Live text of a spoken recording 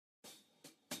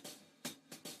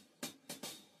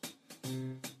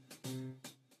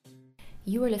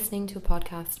You are listening to a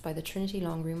podcast by the Trinity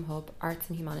Longroom Hub Arts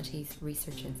and Humanities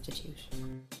Research Institute.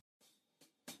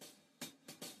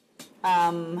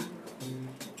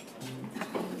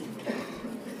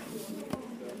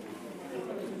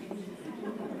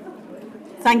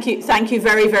 Thank you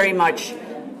very, very much.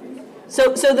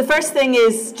 So the first thing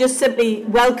is just simply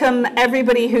welcome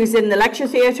everybody who's in the lecture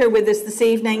theatre with us this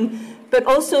evening, but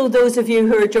also those of you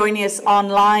who are joining us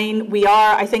online. We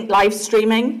are, I think, live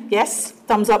streaming. Yes,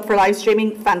 thumbs up for live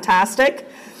streaming. Fantastic.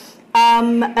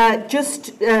 To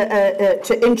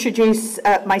introduce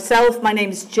myself, my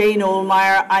name is Jane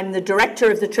Ohlmeyer. I'm the director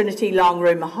of the Trinity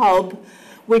Longroom Hub,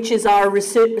 which is our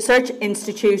research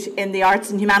institute in the arts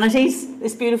and humanities,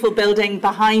 this beautiful building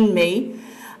behind me.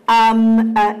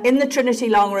 In the Trinity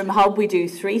Longroom Hub, we do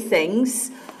three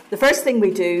things. The first thing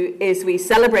we do is we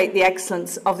celebrate the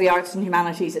excellence of the arts and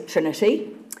humanities at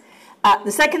Trinity.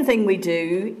 The second thing we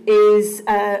do is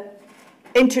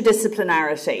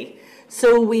interdisciplinarity.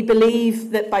 So we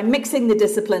believe that by mixing the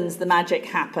disciplines, the magic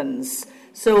happens.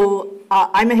 So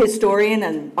I'm a historian,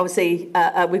 and obviously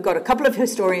we've got a couple of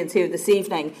historians here this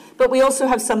evening, but we also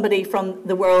have somebody from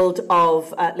the world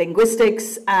of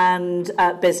linguistics and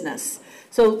business.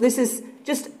 So this is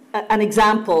just an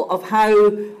example of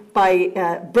how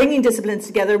by bringing disciplines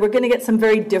together, we're going to get some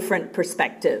very different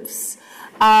perspectives.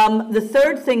 The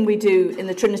third thing we do in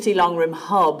the Trinity Longroom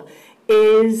Hub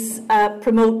is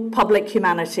promote public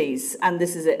humanities, and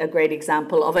this is a great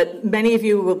example of it. Many of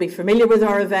you will be familiar with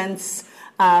our events,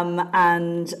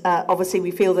 and obviously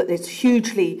we feel that it's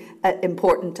hugely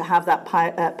important to have that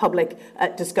public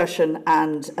discussion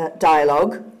and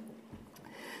dialogue.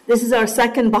 This is our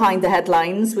second Behind the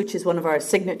Headlines, which is one of our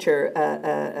signature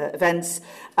events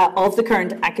of the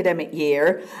current academic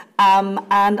year. And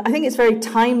I think it's very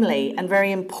timely and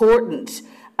very important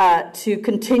to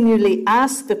continually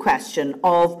ask the question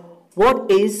of what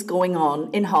is going on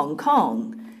in Hong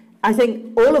Kong. I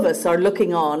think all of us are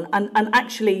looking on and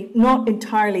actually not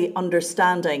entirely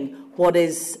understanding what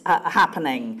is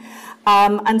happening.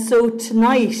 And so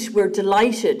tonight we're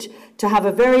delighted to have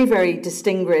a very, very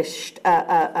distinguished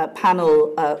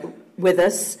panel with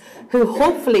us who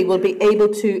hopefully will be able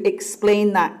to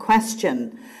explain that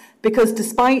question. Because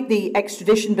despite the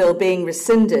extradition bill being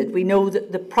rescinded, we know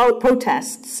that the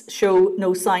protests show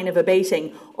no sign of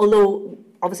abating, although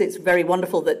obviously it's very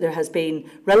wonderful that there has been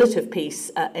relative peace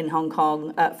in Hong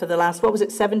Kong for the last,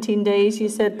 17 days, you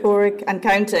said, Porrick, and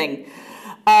counting.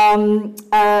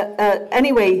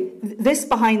 Anyway, this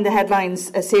Behind the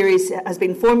Headlines series has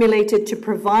been formulated to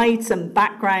provide some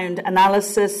background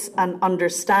analysis and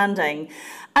understanding,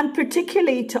 and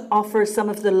particularly to offer some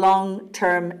of the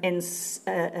long-term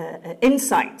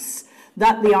insights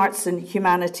that the arts and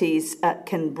humanities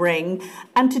can bring,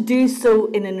 and to do so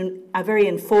in a very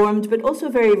informed but also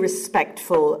very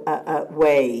respectful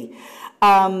way.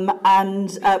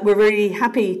 We're very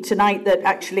happy tonight that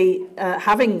actually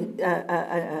having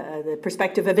the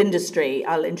perspective of industry,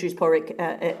 I'll introduce Porrick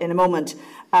in a moment.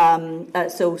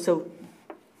 So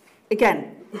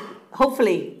again,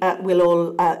 hopefully we'll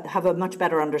all have a much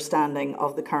better understanding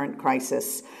of the current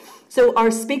crisis. So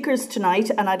our speakers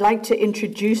tonight, and I'd like to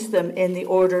introduce them in the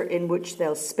order in which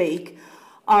they'll speak.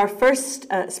 Our first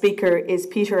speaker is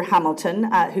Peter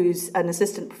Hamilton, who's an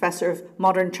assistant professor of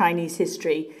modern Chinese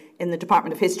history in the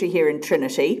Department of History here in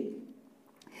Trinity.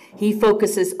 He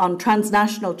focuses on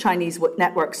transnational Chinese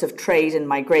networks of trade and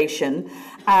migration,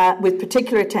 with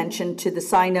particular attention to the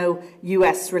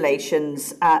Sino-US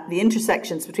relations, the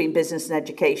intersections between business and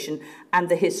education, and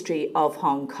the history of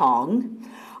Hong Kong.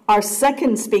 Our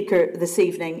second speaker this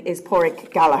evening is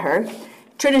Porrick Gallagher,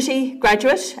 Trinity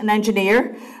graduate, an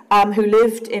engineer, who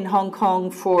lived in Hong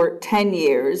Kong for 10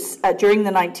 years during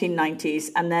the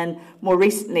 1990s, and then more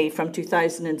recently from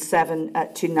 2007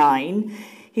 to 9.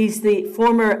 He's the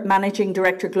former Managing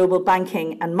Director Global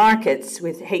Banking and Markets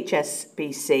with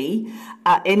HSBC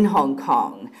in Hong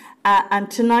Kong. And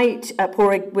tonight,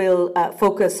 Porrick will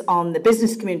focus on the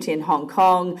business community in Hong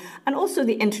Kong and also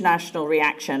the international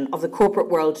reaction of the corporate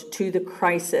world to the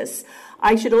crisis.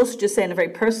 I should also just say on a very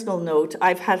personal note,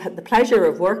 I've had the pleasure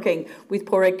of working with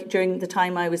Porrick during the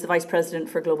time I was the Vice President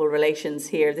for Global Relations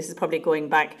here. This is probably going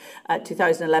back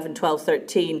 2011, 12,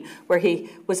 13, where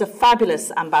he was a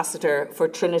fabulous ambassador for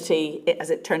Trinity. As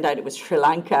it turned out, it was Sri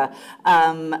Lanka.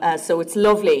 So it's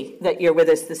lovely that you're with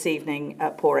us this evening,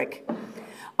 Porrick.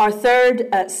 Our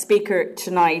third speaker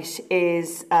tonight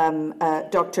is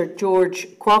Dr. George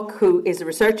Kwok, who is a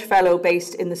research fellow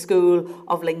based in the School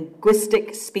of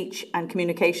Linguistic, Speech and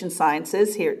Communication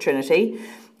Sciences here at Trinity.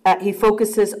 He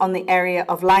focuses on the area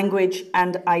of language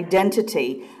and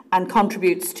identity and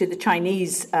contributes to the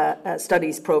Chinese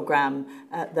studies program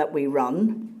that we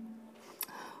run.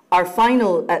 Our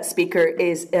final speaker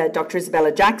is Dr.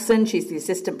 Isabella Jackson. She's the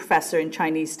Assistant Professor in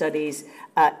Chinese Studies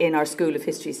in our School of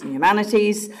Histories and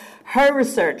Humanities. Her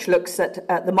research looks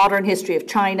at the modern history of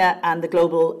China and the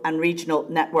global and regional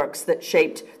networks that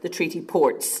shaped the treaty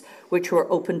ports, which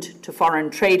were opened to foreign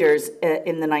traders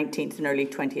in the 19th and early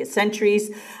 20th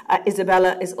centuries.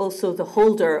 Isabella is also the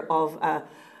holder of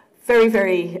very,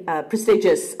 very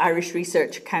prestigious Irish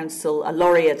Research Council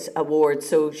Laureate Award.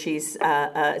 So she's,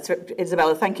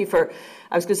 Isabella, thank you for,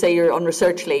 I was going to say you're on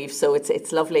research leave, so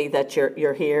it's lovely that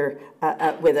you're here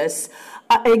with us.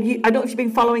 I don't know if you've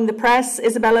been following the press.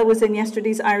 Isabella was in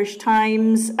yesterday's Irish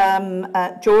Times.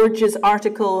 George's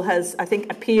article has, I think,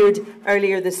 appeared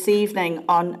earlier this evening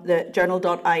on the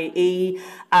journal.ie,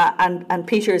 and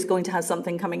Peter is going to have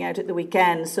something coming out at the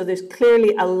weekend. So there's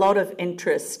clearly a lot of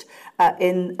interest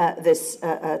in this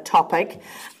topic.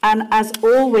 And as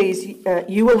always,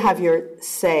 you will have your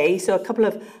say. So a couple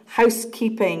of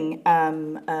housekeeping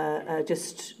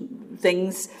just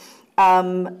things.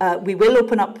 We will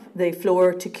open up the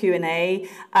floor to Q&A.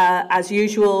 As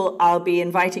usual, I'll be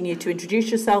inviting you to introduce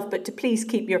yourself, but to please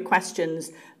keep your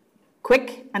questions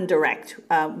quick and direct.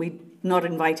 We're not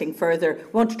inviting further.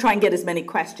 We want to try and get as many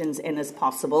questions in as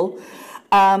possible.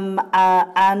 And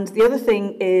the other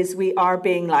thing is we are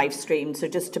being live streamed, so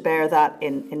just to bear that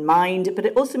in mind. But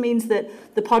it also means that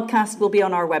the podcast will be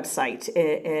on our website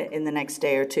in the next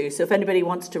day or two. So if anybody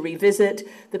wants to revisit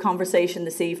the conversation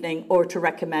this evening or to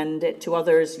recommend it to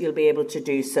others, you'll be able to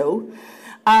do so.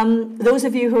 Those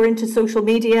of you who are into social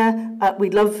media,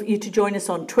 we'd love you to join us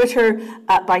on Twitter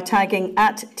by tagging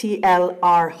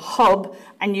 @TLRHub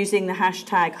and using the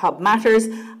hashtag HubMatters.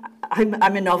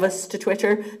 I'm a novice to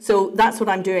Twitter, so that's what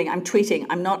I'm doing. I'm tweeting.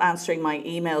 I'm not answering my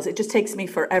emails. It just takes me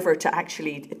forever to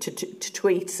actually to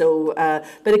tweet. So,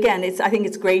 but again, I think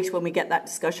it's great when we get that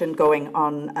discussion going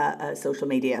on social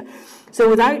media. So,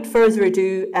 without further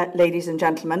ado, ladies and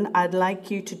gentlemen, I'd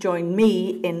like you to join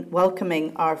me in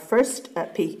welcoming our first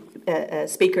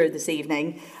speaker this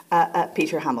evening,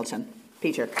 Peter Hamilton.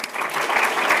 Peter.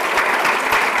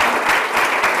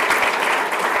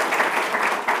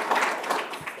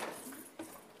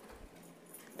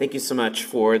 Thank you so much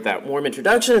for that warm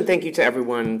introduction, and thank you to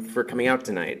everyone for coming out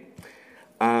tonight.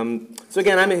 So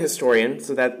again, I'm a historian,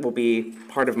 so that will be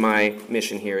part of my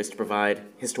mission here, is to provide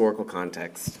historical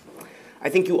context. I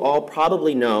think you all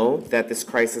probably know that this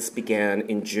crisis began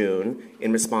in June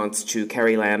in response to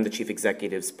Carrie Lam, the chief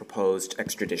executive's proposed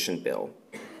extradition bill.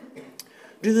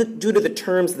 Due to the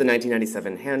terms of the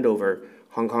 1997 handover,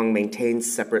 Hong Kong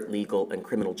maintains separate legal and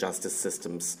criminal justice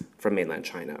systems from mainland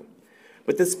China.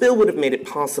 But this bill would have made it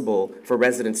possible for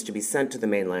residents to be sent to the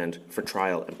mainland for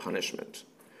trial and punishment.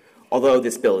 Although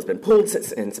this bill has been pulled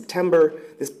in September,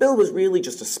 this bill was really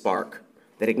just a spark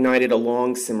that ignited a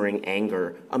long simmering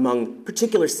anger among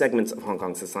particular segments of Hong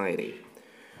Kong society.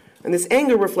 And this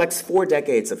anger reflects 4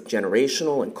 decades of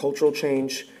generational and cultural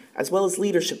change, as well as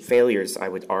leadership failures, I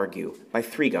would argue, by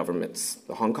 3 governments: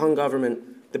 the Hong Kong government,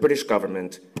 the British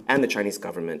government, and the Chinese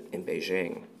government in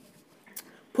Beijing.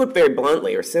 Put very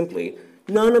bluntly or simply,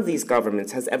 none of these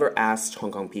governments has ever asked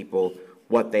Hong Kong people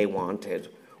what they wanted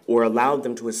or allowed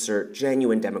them to assert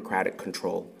genuine democratic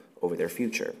control over their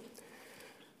future.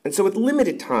 And so with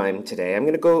limited time today, I'm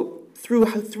going to go through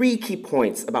 3 key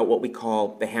points about what we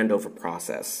call the handover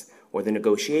process, or the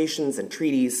negotiations and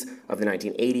treaties of the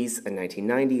 1980s and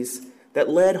 1990s that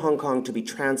led Hong Kong to be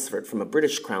transferred from a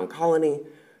British Crown colony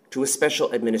to a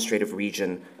special administrative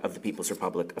region of the People's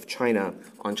Republic of China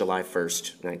on July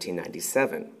 1st,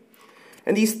 1997.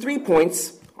 And these 3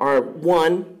 points are: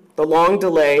 1, the long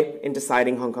delay in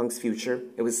deciding Hong Kong's future.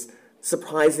 It was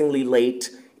surprisingly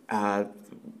late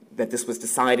that this was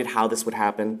decided, how this would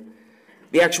happen.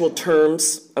 The actual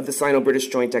terms of the Sino-British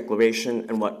Joint Declaration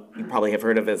and what you probably have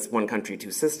heard of as one country, 2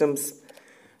 systems.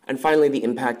 And finally, the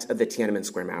impact of the Tiananmen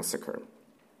Square massacre.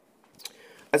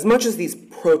 As much as these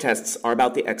protests are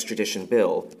about the extradition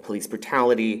bill, police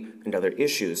brutality, and other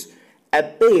issues,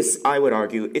 at base, I would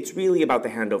argue, it's really about the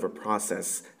handover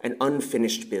process and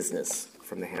unfinished business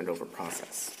from the handover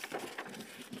process.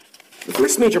 The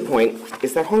first major point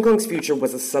is that Hong Kong's future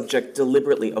was a subject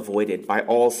deliberately avoided by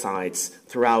all sides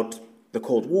throughout the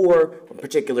Cold War, in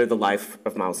particular the life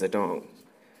of Mao Zedong.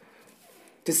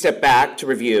 To step back to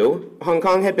review, Hong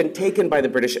Kong had been taken by the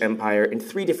British Empire in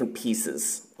 3 different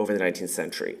pieces over the 19th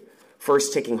century.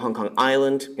 First, taking Hong Kong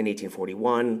Island in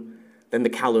 1841, then the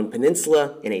Kowloon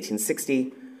Peninsula in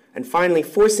 1860, and finally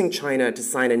forcing China to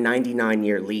sign a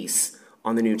 99-year lease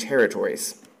on the new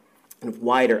territories kind of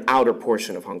wider outer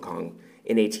portion of Hong Kong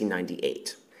in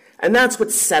 1898. And that's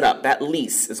what set up, that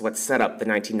lease is what set up the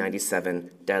 1997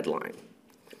 deadline.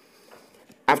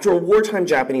 After a wartime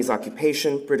Japanese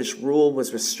occupation, British rule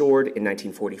was restored in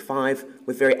 1945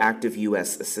 with very active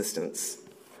US assistance.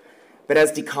 But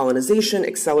as decolonization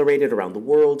accelerated around the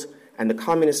world and the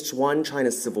communists won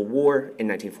China's Civil War in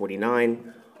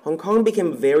 1949, Hong Kong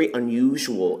became a very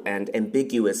unusual and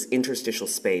ambiguous interstitial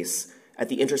space at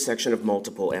the intersection of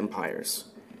multiple empires.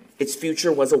 Its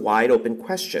future was a wide open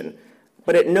question,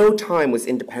 but at no time was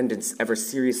independence ever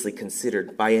seriously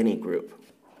considered by any group.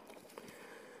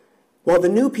 While the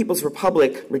new People's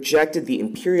Republic rejected the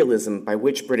imperialism by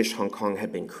which British Hong Kong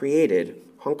had been created,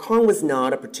 Hong Kong was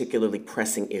not a particularly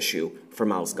pressing issue for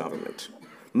Mao's government.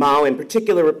 Mao, in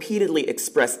particular, repeatedly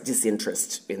expressed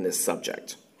disinterest in this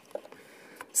subject.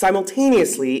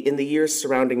 Simultaneously, in the years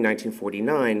surrounding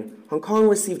 1949, Hong Kong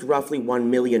received roughly 1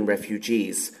 million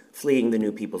refugees fleeing the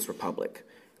new People's Republic,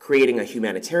 creating a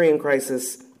humanitarian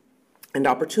crisis and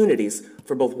opportunities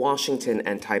for both Washington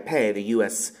and Taipei, the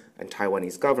US and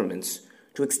Taiwanese governments,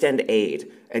 to extend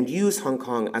aid and use Hong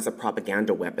Kong as a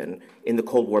propaganda weapon in the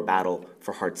Cold War battle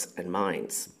for hearts and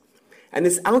minds. And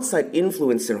this outside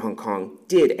influence in Hong Kong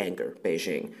did anger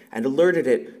Beijing and alerted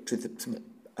it to the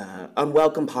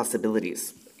unwelcome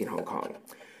possibilities in Hong Kong,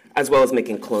 as well as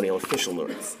making colonial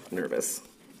officials nervous.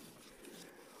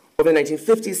 Over the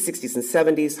 1950s, 60s, and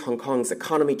 70s, Hong Kong's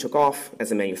economy took off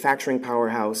as a manufacturing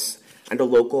powerhouse, and a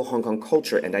local Hong Kong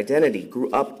culture and identity grew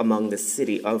up among the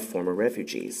city of former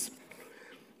refugees.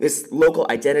 This local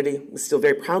identity was still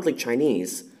very proudly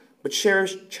Chinese, but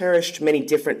cherished many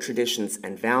different traditions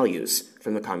and values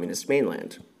from the communist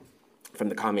mainland, from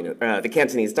the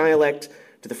Cantonese dialect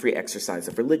to the free exercise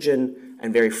of religion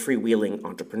and very freewheeling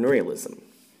entrepreneurialism.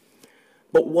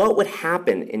 But what would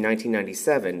happen in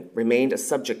 1997 remained a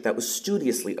subject that was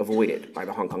studiously avoided by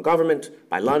the Hong Kong government,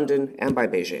 by London, and by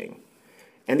Beijing.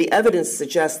 And the evidence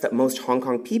suggests that most Hong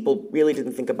Kong people really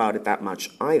didn't think about it that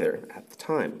much either at the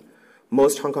time.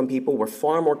 Most Hong Kong people were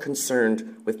far more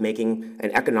concerned with making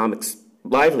an economic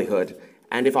livelihood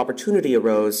and, if opportunity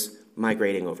arose,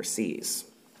 migrating overseas.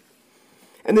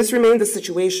 And this remained the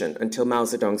situation until Mao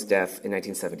Zedong's death in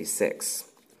 1976.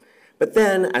 But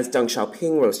then, as Deng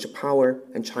Xiaoping rose to power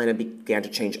and China began to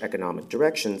change economic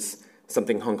directions,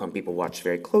 something Hong Kong people watched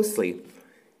very closely,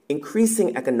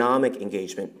 increasing economic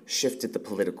engagement shifted the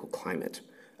political climate,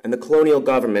 and the colonial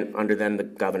government, under then the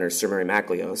governor Sir Murray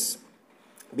Macleos,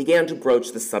 began to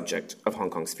broach the subject of Hong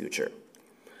Kong's future.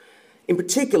 In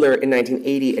particular, in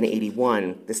 1980 and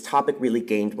 81, this topic really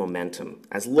gained momentum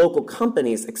as local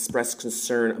companies expressed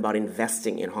concern about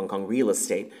investing in Hong Kong real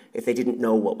estate if they didn't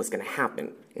know what was going to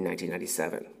happen in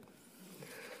 1997.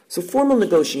 So formal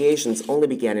negotiations only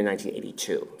began in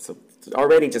 1982. So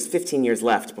already just 15 years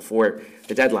left before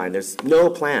the deadline. There's no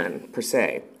plan, per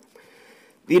se.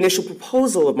 The initial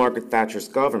proposal of Margaret Thatcher's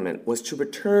government was to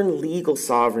return legal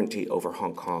sovereignty over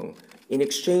Hong Kong in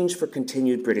exchange for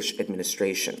continued British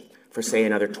administration for, say,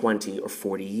 another 20 or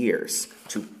 40 years,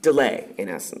 to delay, in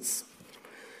essence.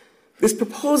 This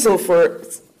proposal, for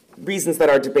reasons that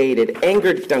are debated,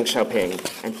 angered Deng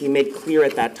Xiaoping, and he made clear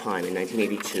at that time, in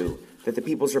 1982, that the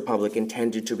People's Republic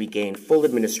intended to regain full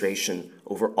administration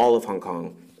over all of Hong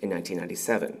Kong in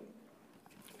 1997.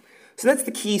 So that's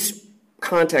the key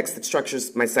context that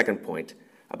structures my second point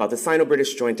about the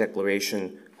Sino-British Joint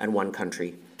Declaration and one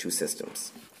country, two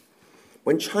systems.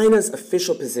 When China's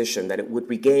official position that it would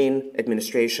regain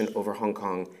administration over Hong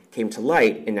Kong came to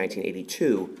light in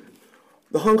 1982,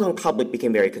 the Hong Kong public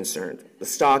became very concerned. The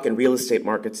stock and real estate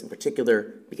markets in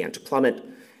particular began to plummet,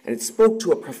 and it spoke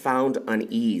to a profound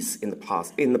unease in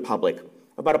the public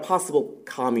about a possible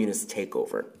communist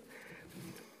takeover.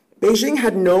 Beijing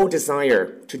had no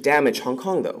desire to damage Hong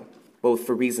Kong, though, both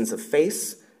for reasons of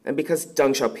face and because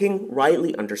Deng Xiaoping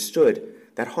rightly understood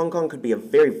that Hong Kong could be a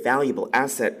very valuable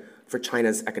asset for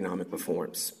China's economic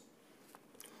reforms.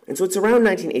 And so it's around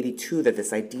 1982 that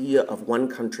this idea of one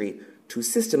country, two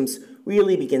systems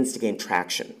really begins to gain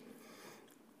traction.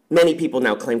 Many people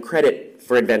now claim credit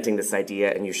for inventing this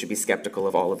idea, and you should be skeptical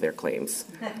of all of their claims.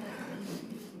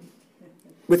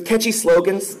 With catchy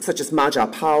slogans such as Ma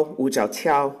Jiao Pao, Wu Jiao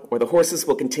Tiao, or the horses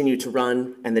will continue to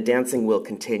run and the dancing will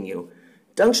continue,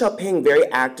 Deng Xiaoping very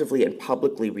actively and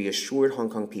publicly reassured Hong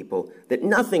Kong people that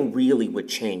nothing really would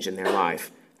change in their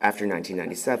life after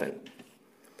 1997.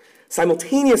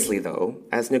 Simultaneously, though,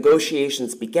 as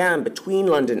negotiations began between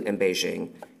London and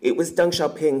Beijing, it was Deng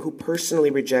Xiaoping who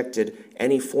personally rejected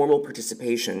any formal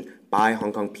participation by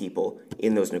Hong Kong people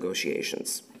in those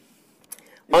negotiations,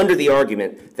 under the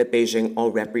argument that Beijing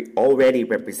already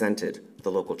represented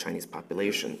the local Chinese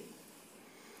population.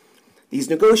 These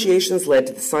negotiations led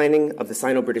to the signing of the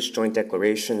Sino-British Joint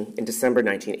Declaration in December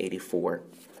 1984,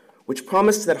 which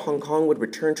promised that Hong Kong would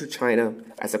return to China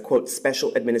as a, quote,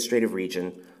 special administrative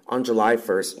region on July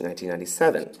 1st,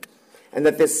 1997, and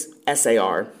that this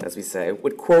SAR, as we say,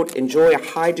 would, quote, enjoy a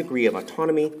high degree of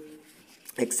autonomy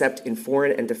except in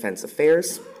foreign and defense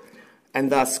affairs,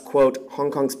 and thus, quote,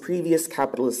 Hong Kong's previous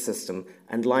capitalist system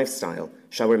and lifestyle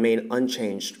shall remain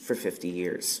unchanged for 50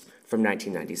 years, from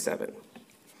 1997.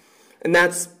 And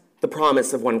that's the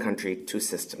promise of one country, two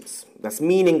systems, thus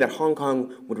meaning that Hong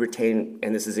Kong would retain,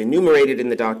 and this is enumerated in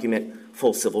the document,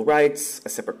 full civil rights, a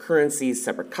separate currency,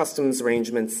 separate customs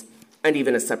arrangements, and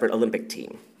even a separate Olympic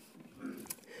team.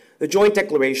 The Joint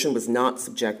Declaration was not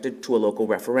subjected to a local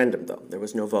referendum, though. There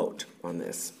was no vote on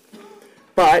this.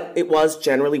 But it was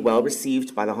generally well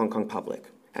received by the Hong Kong public,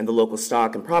 and the local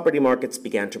stock and property markets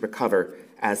began to recover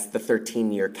as the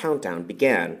 13-year countdown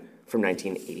began from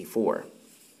 1984.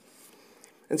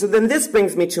 And so then this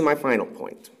brings me to my final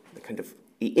point,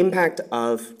 the impact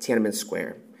of Tiananmen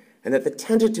Square, and that the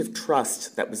tentative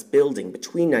trust that was building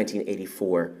between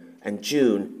 1984 and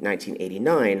June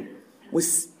 1989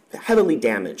 was heavily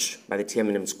damaged by the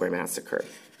Tiananmen Square massacre.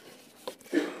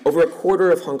 Over a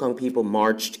quarter of Hong Kong people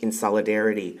marched in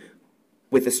solidarity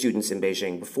with the students in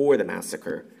Beijing before the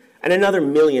massacre, and another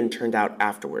million turned out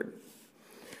afterward.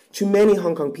 To many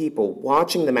Hong Kong people,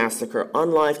 watching the massacre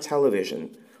on live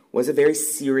television was a very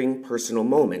searing personal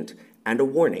moment and a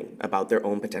warning about their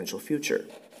own potential future.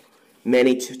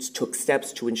 Many took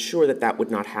steps to ensure that that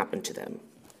would not happen to them.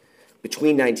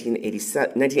 Between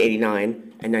 1989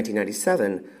 and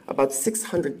 1997, about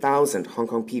 600,000 Hong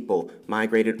Kong people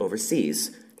migrated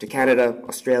overseas to Canada,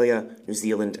 Australia, New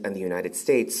Zealand, and the United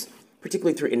States,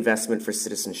 particularly through investment for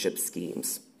citizenship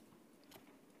schemes.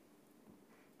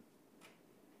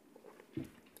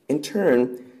 In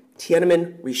turn,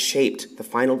 Tiananmen reshaped the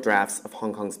final drafts of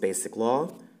Hong Kong's basic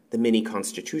law, the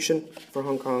mini-constitution for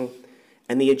Hong Kong,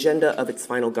 and the agenda of its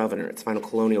final governor, its final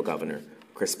colonial governor,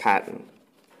 Chris Patten.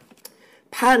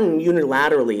 Patten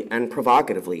unilaterally and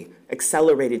provocatively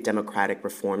accelerated democratic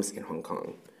reforms in Hong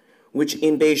Kong, which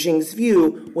in Beijing's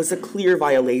view was a clear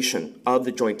violation of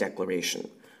the Joint Declaration,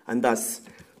 and thus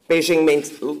Beijing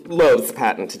loathes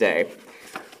Patten today.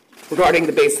 Regarding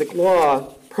the basic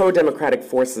law, pro-democratic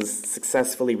forces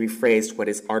successfully rephrased what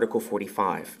is Article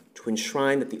 45 to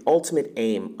enshrine that the ultimate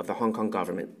aim of the Hong Kong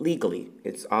government legally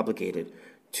is obligated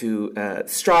to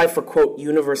strive for, quote,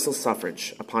 universal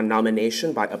suffrage upon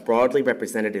nomination by a broadly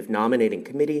representative nominating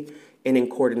committee in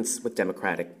accordance with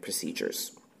democratic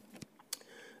procedures.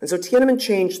 And so Tiananmen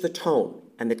changed the tone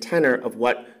and the tenor of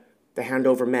what the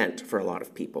handover meant for a lot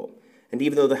of people. And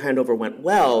even though the handover went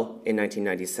well in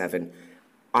 1997,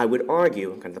 I would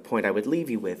argue, kind of the point I would leave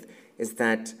you with, is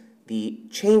that the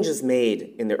changes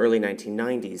made in the early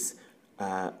 1990s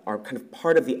are kind of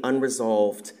part of the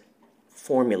unresolved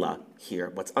formula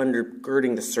here, what's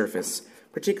undergirding the surface,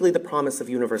 particularly the promise of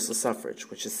universal suffrage,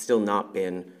 which has still not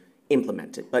been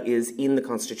implemented, but is in the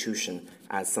Constitution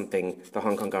as something the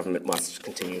Hong Kong government must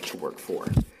continue to work for.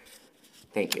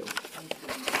 Thank you.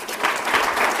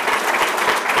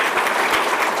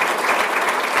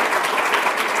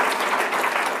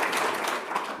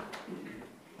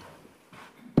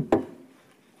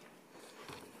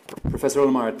 Professor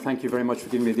Ohlmeyer, thank you very much for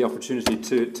giving me the opportunity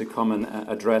to come and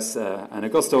address an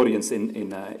august audience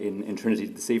in Trinity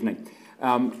this evening.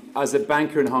 As a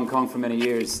banker in Hong Kong for many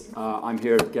years, I'm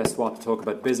here, guess what, to talk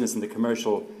about business and the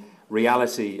commercial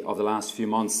reality of the last few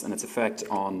months and its effect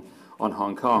on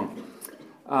Hong Kong.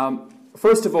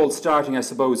 First of all, starting, I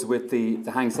suppose, with the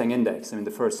Hang Seng Index, the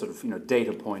first sort of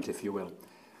data point, if you will.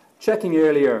 Checking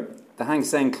earlier, the Hang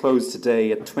Seng closed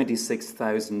today at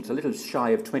 26,000, a little shy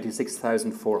of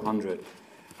 26,400.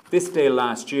 This day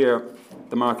last year,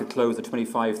 the market closed at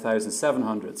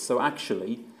 25,700. So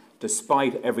actually,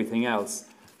 despite everything else,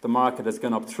 the market has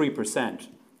gone up 3%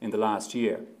 in the last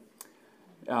year.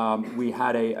 We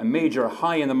had a major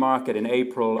high in the market in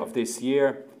April of this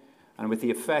year, and with the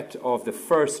effect of the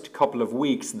first couple of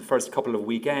weeks and the first couple of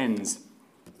weekends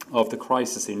of the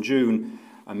crisis in June,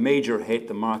 a major hit,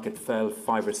 the market fell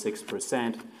 5 or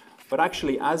 6%. But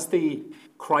actually, as the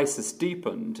crisis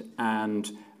deepened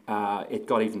and it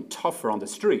got even tougher on the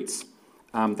streets,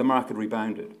 the market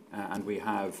rebounded. And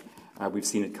we've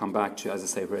seen it come back to, as I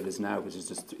say, where it is now, which is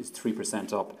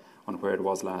 3% up on where it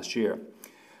was last year.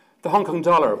 The Hong Kong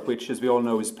dollar, which, as we all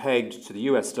know, is pegged to the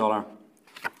US dollar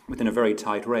within a very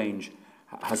tight range,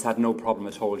 has had no problem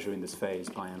at all during this phase,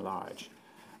 by and large.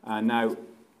 Now,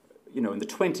 in the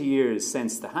 20 years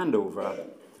since the handover,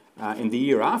 in the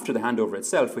year after the handover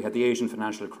itself, we had the Asian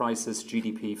financial crisis.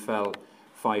 GDP fell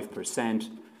 5%.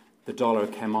 the dollar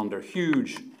came under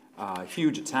huge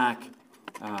attack,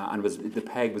 and the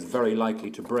peg was very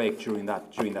likely to break during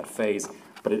that phase,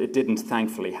 but it didn't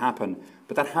thankfully happen.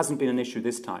 But that hasn't been an issue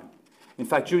this time. In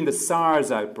fact, during the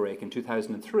SARS outbreak in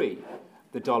 2003,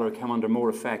 the dollar came under more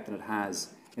effect than it has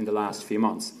in the last few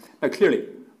months. Now, clearly,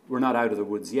 we're not out of the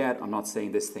woods yet. I'm not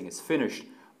saying this thing is finished,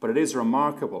 but it is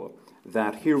remarkable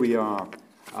that here we are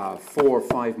 4 or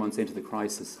 5 months into the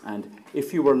crisis, and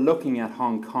if you were looking at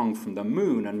Hong Kong from the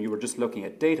moon and you were just looking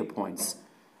at data points,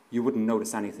 you wouldn't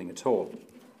notice anything at all.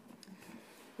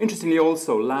 Interestingly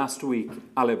also, last week,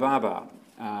 Alibaba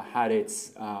had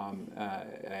its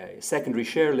secondary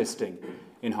share listing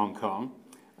in Hong Kong,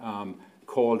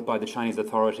 called by the Chinese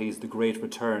authorities the Great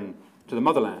Return to the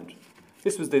Motherland.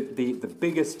 This was the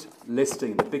biggest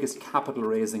listing, the biggest capital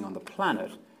raising on the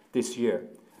planet this year,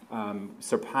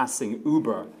 surpassing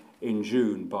Uber in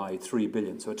June by $3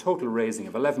 billion. So a total raising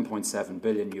of $11.7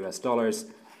 billion US dollars,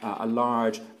 a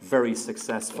large, very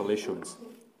successful issuance.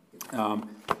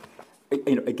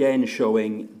 Again,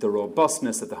 showing the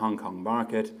robustness of the Hong Kong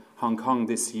market. Hong Kong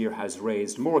this year has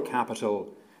raised more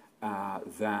capital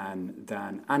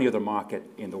than any other market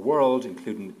in the world,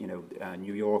 including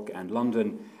New York and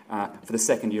London, for the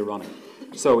second year running.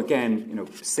 So again,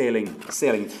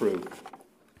 sailing through.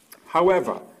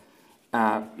 However,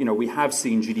 we have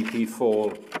seen GDP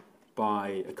fall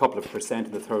by a couple of percent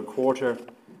in the third quarter.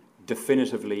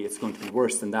 Definitively, it's going to be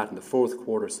worse than that in the fourth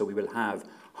quarter, so we will have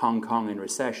Hong Kong in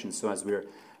recession. So as we're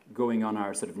going on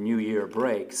our sort of New Year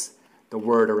breaks, the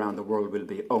word around the world will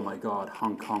be, oh my God,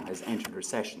 Hong Kong has entered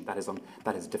recession.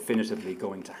 That is definitively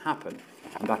going to happen.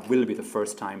 And that will be the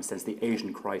first time since the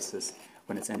Asian crisis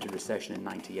when it's entered recession in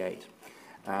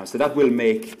 1998. So that will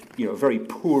make a very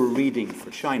poor reading for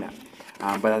China.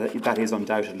 But that is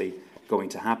undoubtedly going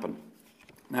to happen.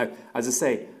 Now, as I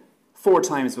say, 4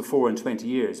 times before in 20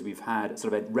 years, we've had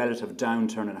sort of a relative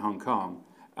downturn in Hong Kong,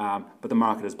 but the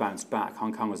market has bounced back.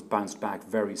 Hong Kong has bounced back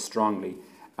very strongly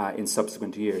in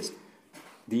subsequent years.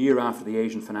 The year after the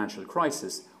Asian financial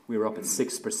crisis, we were up at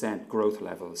 6% growth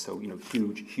levels, so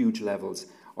huge levels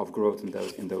of growth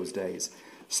in those days.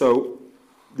 So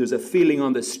there's a feeling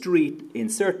on the street in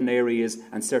certain areas,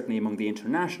 and certainly among the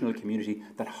international community,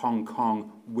 that Hong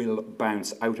Kong will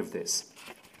bounce out of this.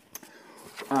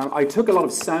 I took a lot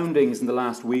of soundings in the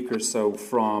last week or so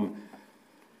from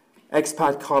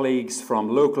expat colleagues, from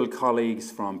local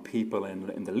colleagues, from people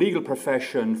in the legal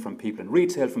profession, from people in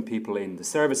retail, from people in the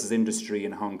services industry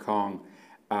in Hong Kong,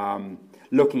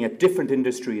 looking at different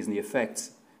industries and the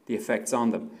effects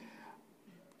on them.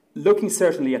 Looking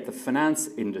certainly at the finance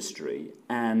industry,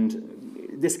 and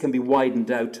this can be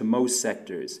widened out to most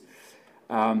sectors.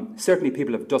 Certainly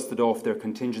people have dusted off their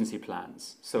contingency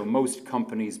plans. So most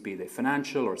companies, be they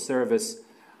financial or service,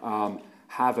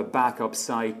 have a backup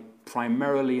site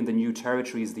primarily in the New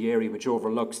Territories, the area which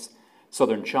overlooks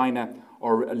southern China,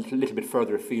 or a little bit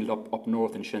further afield up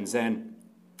north in Shenzhen.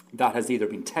 That has either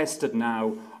been tested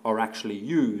now or actually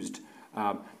used.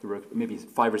 There were maybe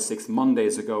 5 or 6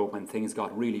 Mondays ago when things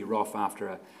got really rough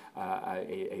after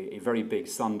a very big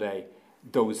Sunday.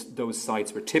 Those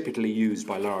sites were typically used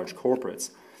by large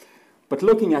corporates. But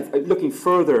looking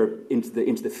further into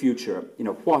the future,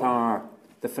 what are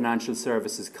the financial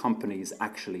services companies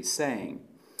actually saying?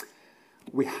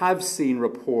 We have seen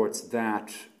reports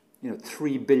that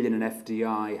 $3 billion in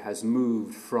FDI has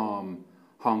moved from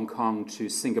Hong Kong to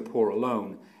Singapore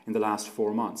alone in the last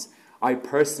 4 months. I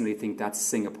personally think that's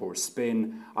Singapore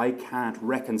spin. I can't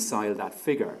reconcile that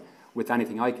figure with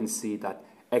anything I can see that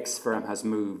X firm has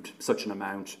moved such an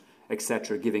amount,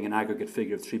 etc., giving an aggregate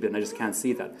figure of $3 billion. I just can't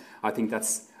see that. I think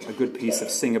that's a good piece of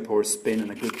Singapore spin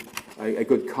and a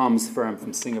good comms firm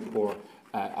from Singapore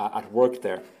at work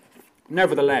there.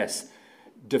 Nevertheless,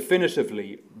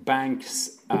 definitively,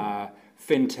 banks,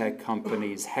 fintech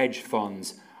companies, hedge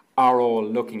funds are all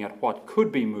looking at what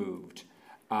could be moved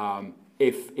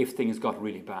if things got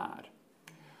really bad.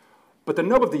 But the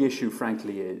nub of the issue,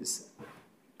 frankly, is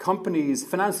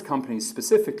finance companies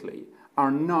specifically, are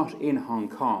not in Hong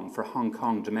Kong for Hong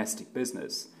Kong domestic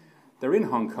business. They're in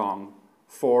Hong Kong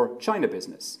for China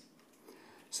business.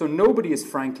 So nobody is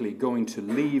frankly going to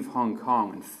leave Hong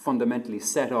Kong and fundamentally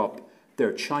set up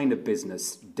their China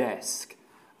business desk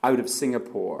out of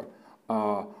Singapore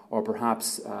or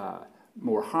perhaps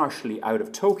more harshly out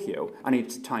of Tokyo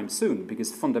anytime soon,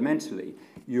 because fundamentally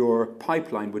your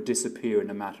pipeline would disappear in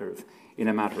a matter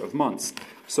of months.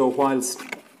 So whilst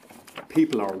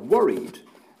people are worried,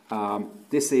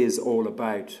 this is all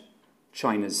about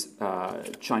China's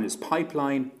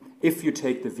pipeline. If you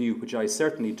take the view, which I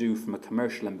certainly do from a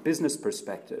commercial and business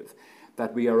perspective,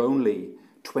 that we are only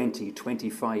 20,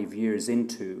 25 years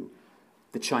into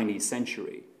the Chinese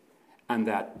century, and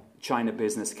that China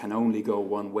business can only go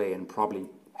one way and probably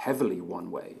heavily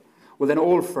one way, well, then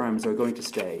all firms are going to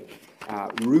stay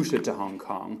rooted to Hong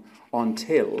Kong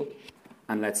until,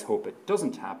 and let's hope it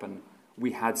doesn't happen,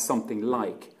 we had something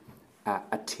like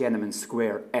a Tiananmen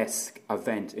Square-esque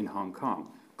event in Hong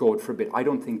Kong. God forbid. I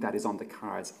don't think that is on the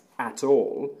cards at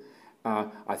all.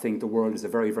 I think the world is a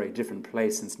very, very different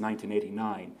place since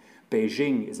 1989.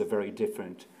 Beijing is a very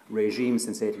different regime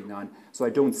since 1989. So I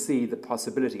don't see the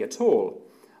possibility at all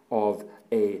of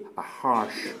a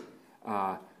harsh,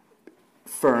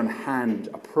 firm hand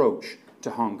approach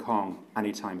to Hong Kong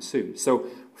anytime soon. So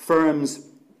firms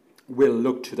will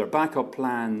look to their backup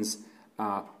plans,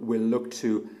 will look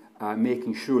to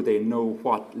making sure they know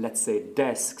what, let's say,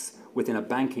 desks within a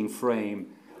banking frame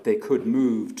they could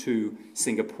move to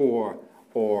Singapore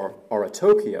or a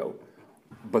Tokyo,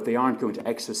 but they aren't going to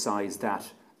exercise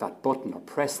that button or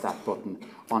press that button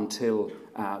until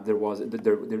there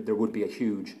would be a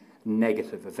huge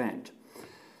negative event.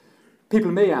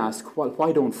 People may ask, well,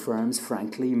 why don't firms,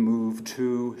 frankly, move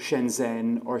to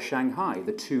Shenzhen or Shanghai,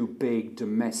 the two big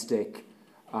domestic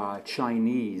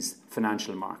Chinese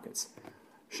financial markets?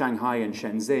 Shanghai and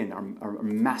Shenzhen are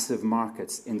massive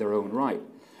markets in their own right.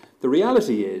 The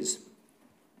reality is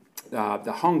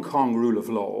the Hong Kong rule of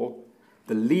law,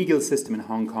 the legal system in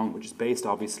Hong Kong, which is based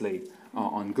obviously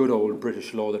on good old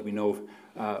British law that we know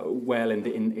well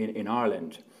in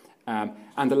Ireland,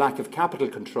 and the lack of capital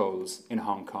controls in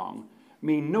Hong Kong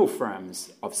mean no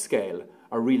firms of scale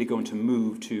are really going to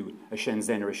move to a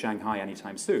Shenzhen or a Shanghai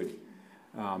anytime soon.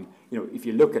 If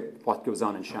you look at what goes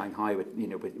on in Shanghai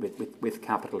with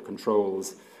capital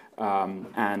controls,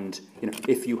 and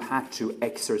if you had to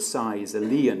exercise a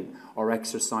lien or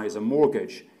exercise a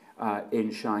mortgage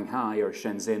in Shanghai or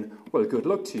Shenzhen, well, good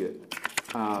luck to you.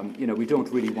 We don't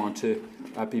really want to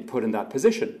be put in that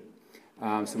position.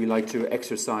 So we like to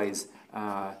exercise,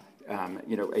 a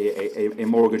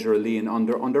mortgage or a lien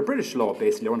under British law,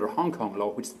 basically, or under Hong Kong law,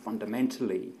 which is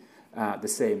fundamentally the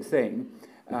same thing.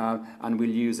 And we'll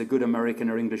use a good American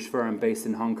or English firm based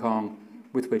in Hong Kong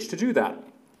with which to do that.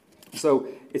 So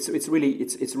it's really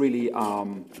as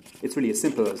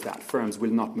simple as that. Firms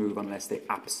will not move unless they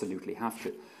absolutely have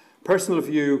to. Personal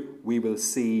view: we will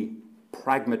see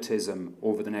pragmatism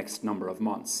over the next number of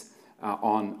months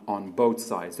on both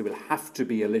sides. There will have to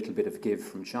be a little bit of give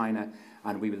from China,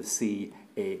 and we will see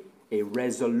a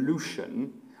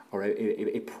resolution, or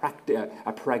a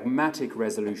pragmatic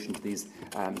resolution to these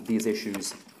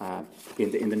issues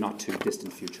in the not too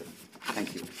distant future.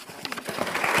 Thank you.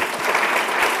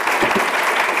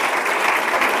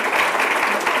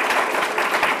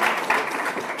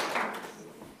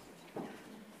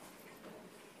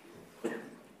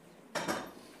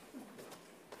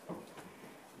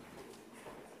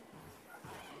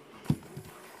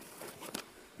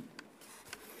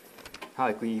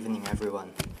 Hi, good evening,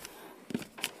 everyone.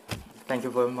 Thank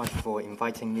you very much for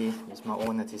inviting me. It's my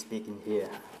honor to speak in here.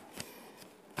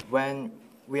 When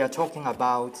we are talking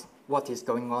about what is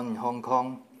going on in Hong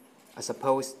Kong, I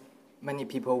suppose many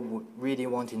people would really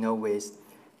want to know is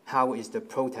how is the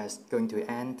protest going to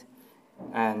end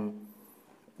and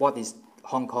what is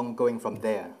Hong Kong going from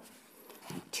there.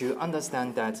 To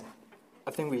understand that, I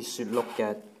think we should look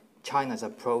at China's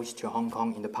approach to Hong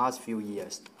Kong in the past few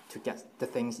years to get the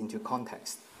things into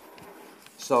context.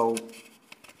 So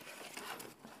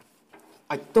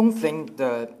I don't think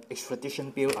the extradition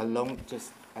bill alone,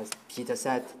 just as Peter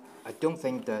said, I don't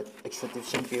think the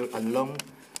extradition bill alone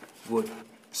would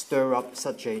stir up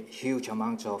such a huge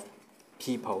amount of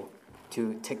people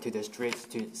to take to the streets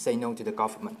to say no to the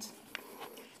government.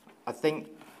 I think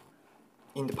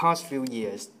in the past few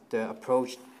years,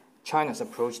 China's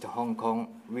approach to Hong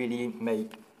Kong really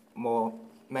made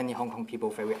many Hong Kong people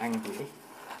very angry.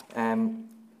 And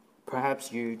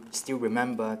perhaps you still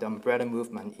remember the umbrella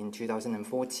movement in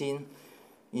 2014.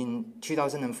 In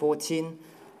 2014,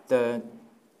 the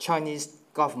Chinese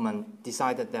government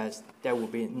decided that there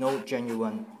would be no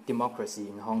genuine democracy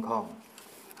in Hong Kong.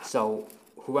 So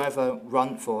whoever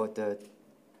ran for the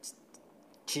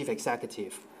chief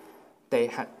executive, they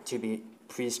had to be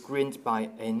pre-screened by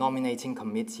a nominating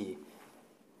committee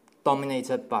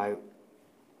dominated by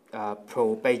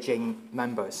pro-Beijing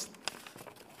members.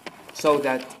 So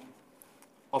that,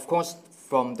 of course,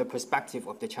 from the perspective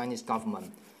of the Chinese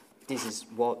government, this is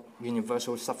what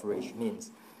universal suffrage means.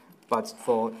 But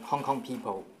for Hong Kong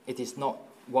people, it is not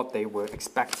what they were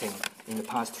expecting in the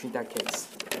past 2 decades.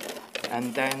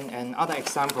 And then another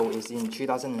example is in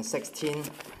 2016,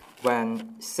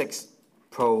 when 6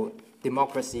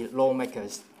 pro-democracy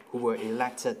lawmakers who were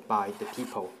elected by the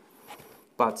people.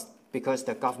 But because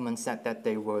the government said that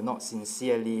they were not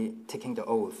sincerely taking the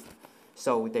oath,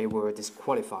 so they were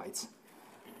disqualified.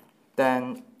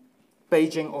 Then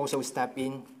Beijing also stepped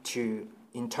in to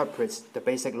interpret the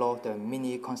basic law, the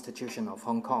mini constitution of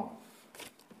Hong Kong,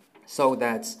 so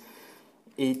that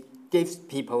it gives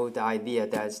people the idea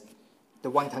that the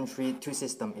one country, two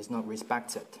system is not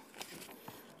respected.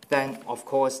 Then, of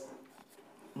course,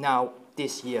 now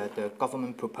this year, the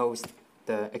government proposed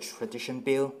the extradition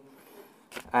bill,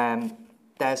 and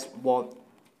that's what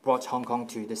brought Hong Kong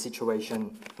to the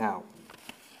situation now.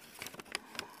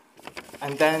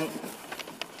 And then,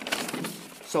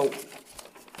 so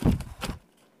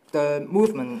the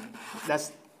movement,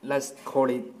 let's call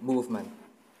it movement.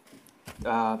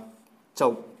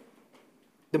 So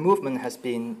the movement has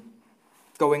been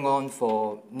going on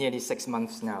for nearly 6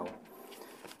 months now.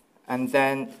 And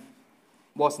then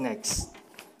what's next?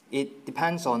 It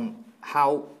depends on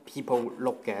how people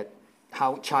look at,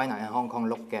 how China and Hong Kong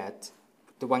look at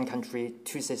the one country,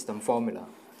 two system formula.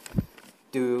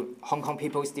 Do Hong Kong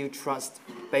people still trust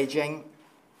Beijing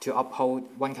to uphold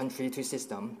one country, two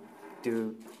system?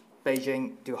 Do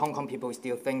Hong Kong people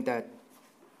still think that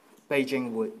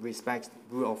Beijing would respect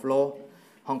rule of law,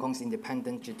 Hong Kong's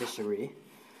independent judiciary?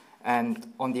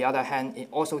 And on the other hand, it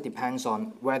also depends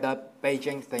on whether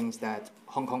Beijing thinks that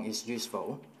Hong Kong is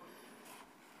useful.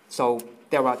 So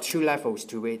there are two levels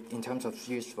to it in terms of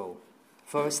useful.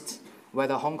 First,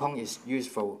 whether Hong Kong is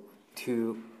useful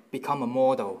to become a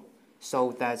model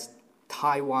so that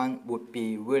Taiwan would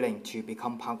be willing to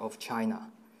become part of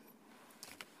China.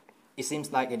 It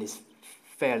seems like it is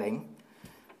failing.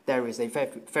 There is a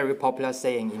very popular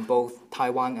saying in both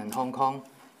Taiwan and Hong Kong,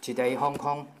 today Hong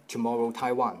Kong, tomorrow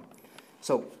Taiwan.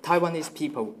 So Taiwanese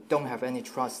people don't have any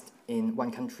trust in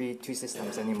one country, two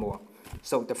systems anymore.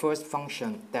 So the first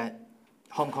function that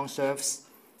Hong Kong serves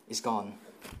is gone.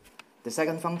 The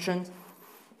second function,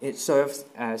 it serves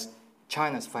as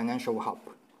China's financial hub.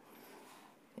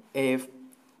 If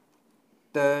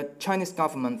the Chinese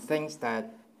government thinks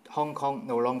that Hong Kong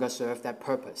no longer serves that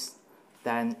purpose,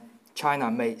 then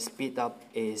China may speed up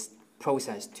its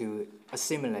process to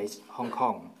assimilate Hong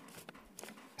Kong.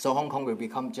 So Hong Kong will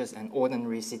become just an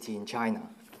ordinary city in China.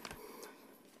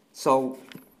 So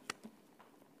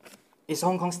is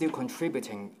Hong Kong still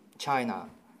contributing China?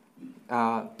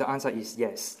 The answer is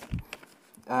yes.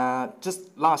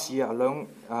 Just last year alone,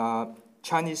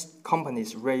 Chinese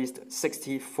companies raised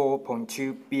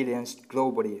 64.2 billion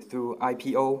globally through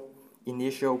IPO,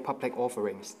 initial public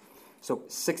offerings. So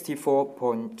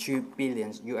 64.2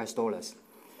 billion US dollars.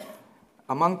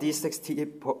 Among these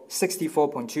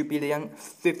 64.2 billion,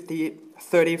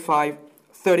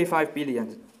 35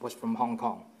 billion was from Hong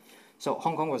Kong. So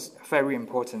Hong Kong was very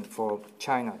important for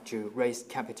China to raise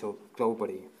capital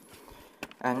globally.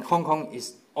 And Hong Kong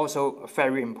is also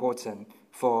very important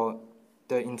for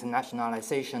the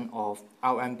internationalization of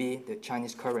RMB, the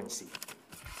Chinese currency.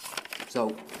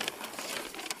 So,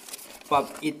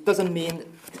 but it doesn't mean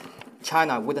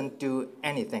China wouldn't do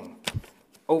anything.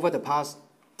 Over the past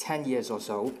 10 years or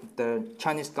so, the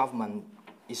Chinese government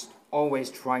is always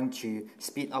trying to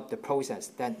speed up the process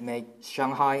that make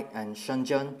Shanghai and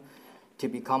Shenzhen to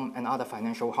become another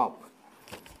financial hub.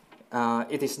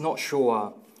 It is not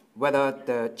sure whether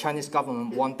the Chinese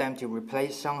government want them to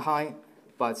replace Shanghai,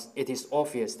 but it is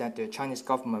obvious that the Chinese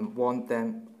government want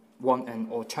an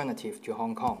alternative to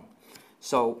Hong Kong.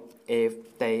 So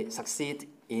if they succeed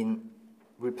in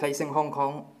replacing Hong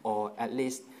Kong, or at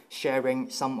least sharing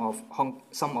some of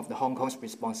the Hong Kong's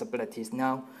responsibilities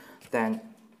now, then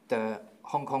the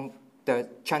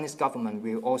Chinese government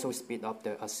will also speed up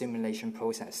the assimilation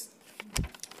process.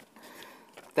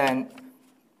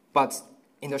 But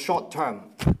in the short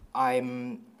term,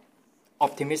 I'm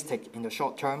optimistic in the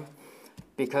short term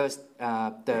because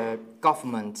the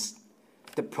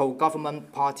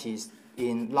pro-government parties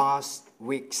in last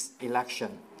week's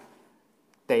election,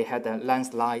 they had a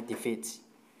landslide defeat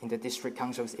in the district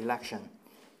council's election,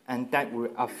 and that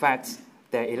will affect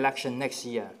the election next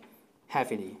year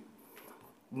heavily.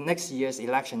 Next year's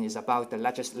election is about the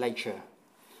legislature.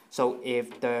 So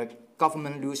if the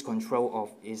government lose control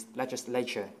of its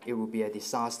legislature, it will be a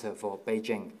disaster for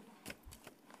Beijing.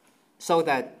 So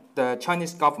that the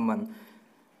Chinese government,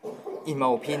 in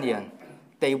my opinion,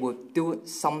 they would do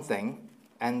something,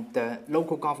 and the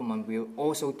local government will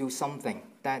also do something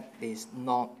that is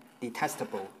not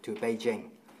detestable to Beijing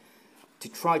to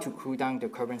try to cool down the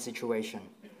current situation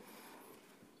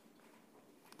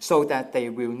so that they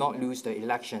will not lose the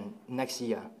election next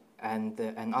year and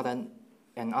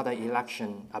another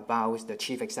election about the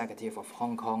chief executive of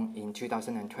Hong Kong in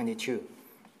 2022.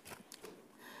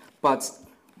 But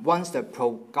once the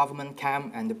pro-government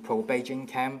camp and the pro-Beijing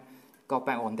camp got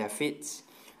back on their feet,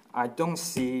 I don't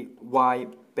see why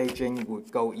Beijing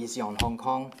would go easy on Hong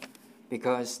Kong,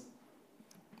 because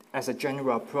as a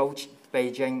general approach,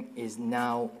 Beijing is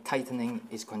now tightening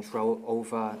its control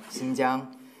over Xinjiang.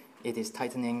 It is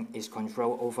tightening its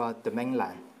control over the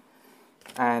mainland.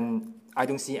 And I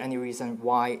don't see any reason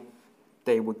why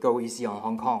they would go easy on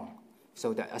Hong Kong.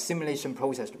 So the assimilation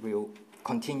process will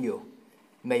continue.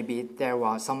 Maybe there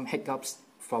are some hiccups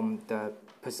from the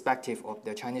perspective of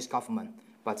the Chinese government,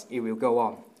 but it will go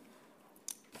on.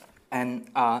 And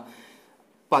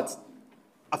but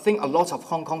I think a lot of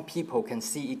Hong Kong people can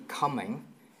see it coming,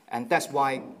 and that's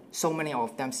why so many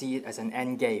of them see it as an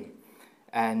end game.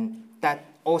 And that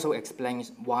also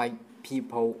explains why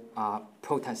people are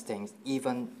protesting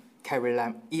even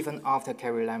after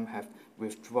Carrie Lam have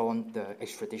withdrawn the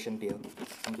extradition bill.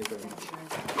 Thank you very much.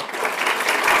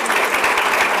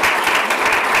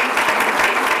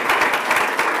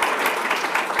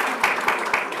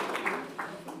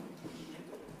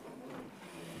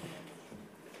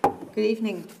 Good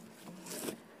evening.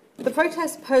 The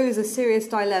protests pose a serious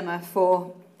dilemma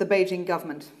for the Beijing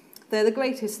government. They're the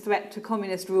greatest threat to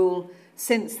communist rule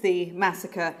since the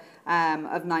massacre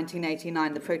of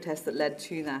 1989, the protest that led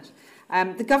to that.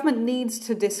 The government needs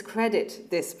to discredit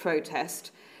this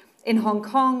protest in Hong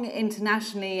Kong,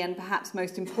 internationally, and perhaps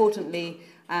most importantly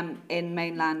in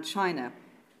mainland China.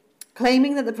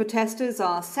 Claiming that the protesters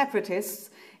are separatists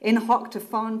in hock to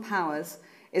foreign powers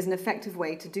is an effective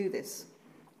way to do this.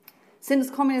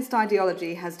 Since communist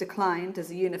ideology has declined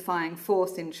as a unifying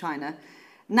force in China,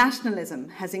 nationalism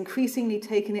has increasingly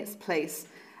taken its place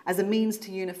as a means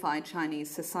to unify Chinese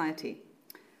society.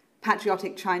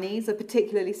 Patriotic Chinese are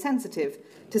particularly sensitive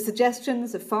to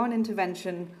suggestions of foreign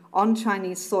intervention on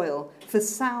Chinese soil for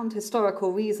sound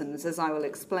historical reasons, as I will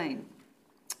explain.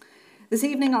 This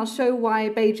evening I'll show why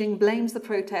Beijing blames the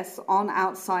protests on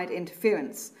outside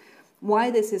interference,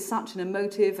 why this is such an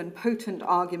emotive and potent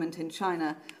argument in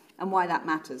China, and why that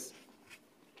matters.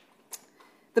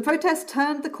 The protests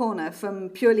turned the corner from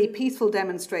purely peaceful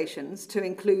demonstrations to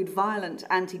include violent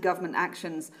anti-government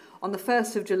actions on the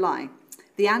 1st of July,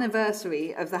 the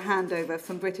anniversary of the handover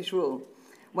from British rule,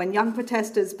 when young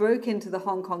protesters broke into the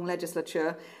Hong Kong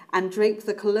legislature and draped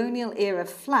the colonial-era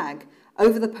flag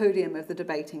over the podium of the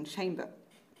debating chamber.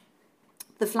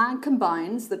 The flag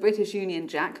combines the British Union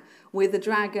Jack with the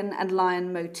dragon and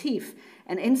lion motif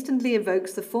and instantly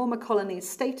evokes the former colony's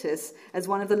status as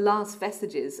one of the last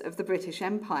vestiges of the British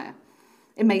Empire.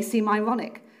 It may seem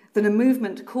ironic that a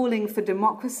movement calling for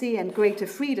democracy and greater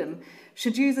freedom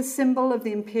should use a symbol of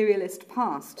the imperialist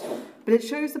past, but it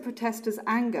shows the protesters'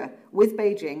 anger with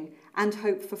Beijing and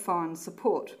hope for foreign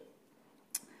support.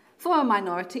 For a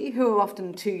minority who are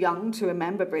often too young to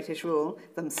remember British rule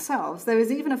themselves, there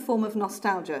is even a form of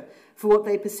nostalgia for what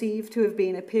they perceive to have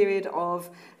been a period of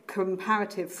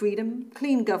comparative freedom,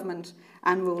 clean government,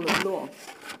 and rule of law.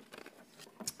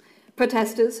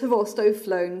 Protesters have also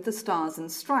flown the Stars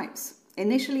and Stripes,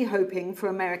 initially hoping for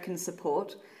American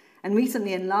support, and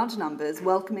recently in large numbers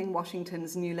welcoming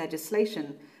Washington's new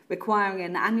legislation requiring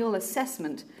an annual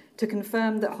assessment to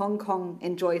confirm that Hong Kong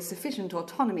enjoys sufficient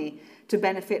autonomy to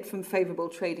benefit from favourable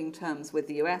trading terms with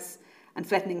the US and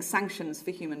threatening sanctions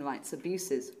for human rights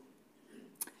abuses.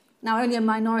 Now, only a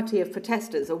minority of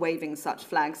protesters are waving such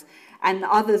flags, and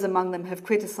others among them have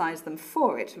criticised them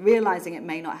for it, realising it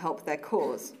may not help their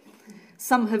cause.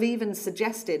 Some have even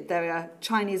suggested there are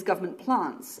Chinese government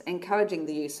plants encouraging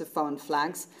the use of foreign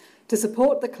flags to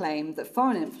support the claim that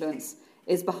foreign influence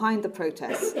is behind the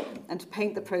protests and to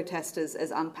paint the protesters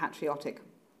as unpatriotic.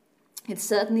 It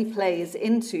certainly plays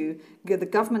into the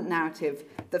government narrative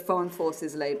that foreign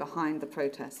forces lay behind the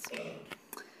protests.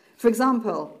 For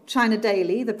example, China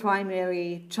Daily, the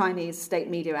primary Chinese state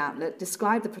media outlet,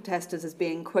 described the protesters as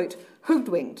being, quote,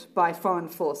 hoodwinked by foreign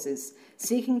forces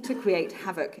seeking to create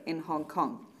havoc in Hong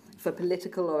Kong for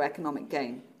political or economic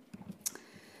gain.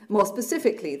 More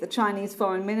specifically, the Chinese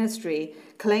Foreign Ministry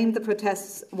claimed the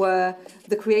protests were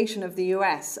the creation of the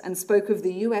US and spoke of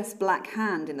the US Black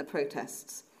Hand in the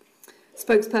protests.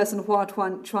 Spokesperson Hua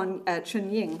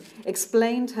Chunying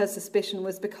explained her suspicion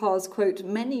was because, quote,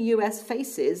 many US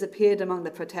faces appeared among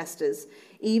the protesters,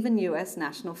 even US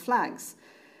national flags.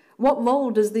 What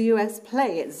role does the US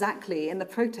play exactly in the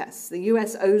protests? The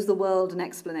US owes the world an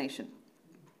explanation.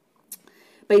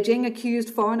 Beijing accused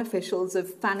foreign officials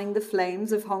of fanning the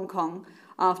flames of Hong Kong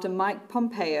after Mike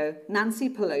Pompeo, Nancy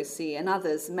Pelosi, and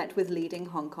others met with leading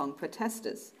Hong Kong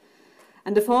protesters.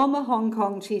 And a former Hong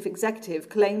Kong chief executive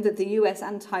claimed that the US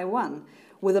and Taiwan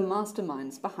were the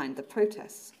masterminds behind the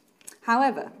protests.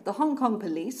 However, the Hong Kong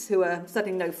police, who are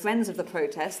certainly no friends of the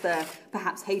protests, they're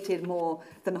perhaps hated more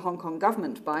than the Hong Kong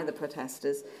government by the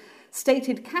protesters,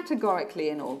 stated categorically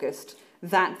in August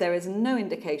that there is no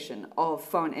indication of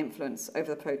foreign influence over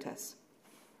the protests.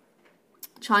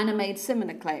 China made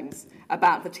similar claims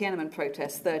about the Tiananmen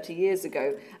protests 30 years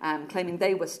ago, claiming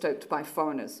they were stoked by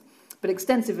foreigners. But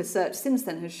extensive research since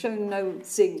then has shown no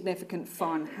significant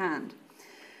foreign hand.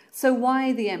 So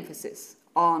why the emphasis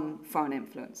on foreign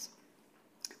influence?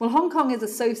 Well, Hong Kong is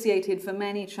associated for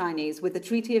many Chinese with the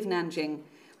Treaty of Nanjing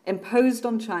imposed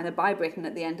on China by Britain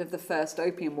at the end of the First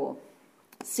Opium War,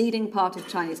 ceding part of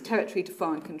Chinese territory to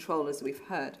foreign control, as we've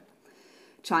heard.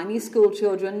 Chinese school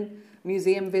children,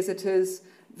 museum visitors,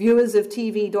 viewers of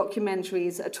TV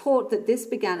documentaries are taught that this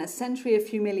began a century of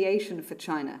humiliation for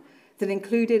China that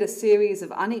included a series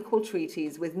of unequal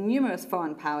treaties with numerous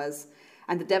foreign powers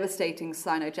and the devastating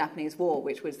Sino-Japanese War,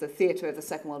 which was the theatre of the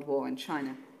Second World War in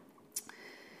China.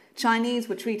 Chinese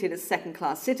were treated as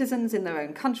second-class citizens in their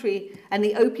own country, and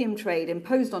the opium trade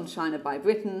imposed on China by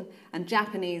Britain and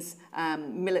Japanese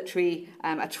military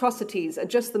atrocities are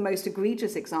just the most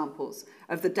egregious examples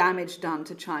of the damage done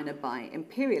to China by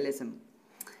imperialism.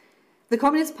 The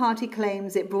Communist Party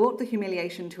claims it brought the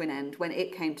humiliation to an end when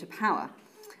it came to power,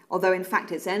 although in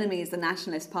fact its enemies, the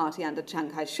Nationalist Party under Chiang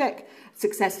Kai-shek,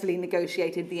 successfully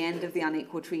negotiated the end of the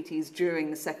unequal treaties during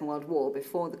the Second World War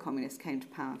before the Communists came to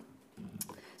power.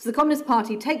 So the Communist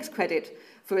Party takes credit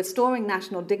for restoring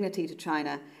national dignity to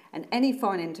China, and any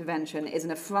foreign intervention is an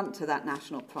affront to that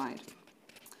national pride.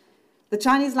 The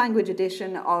Chinese language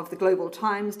edition of the Global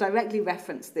Times directly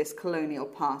referenced this colonial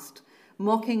past,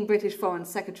 mocking British Foreign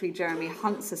Secretary Jeremy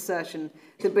Hunt's assertion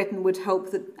that Britain would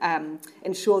help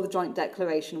ensure the joint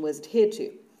declaration was adhered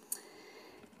to.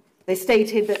 They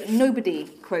stated that nobody,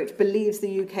 quote, believes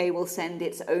the UK will send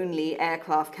its only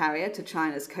aircraft carrier to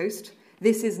China's coast.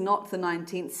 This is not the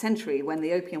 19th century when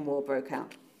the Opium War broke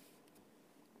out.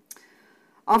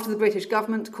 After the British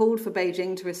government called for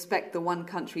Beijing to respect the one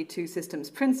country, two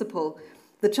systems principle,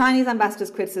 the Chinese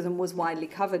ambassador's criticism was widely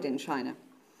covered in China.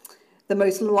 The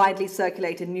most widely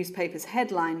circulated newspaper's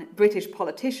headline, "British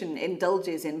politician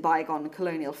indulges in bygone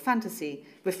colonial fantasy,"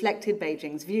 reflected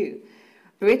Beijing's view.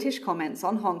 British comments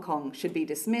on Hong Kong should be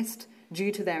dismissed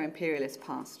due to their imperialist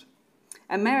past.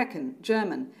 American,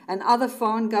 German, and other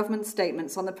foreign government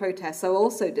statements on the protests are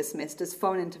also dismissed as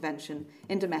foreign intervention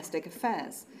in domestic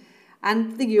affairs.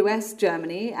 And the US,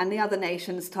 Germany, and the other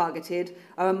nations targeted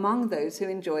are among those who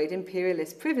enjoyed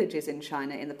imperialist privileges in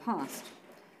China in the past.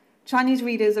 Chinese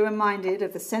readers are reminded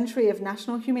of the century of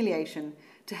national humiliation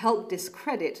to help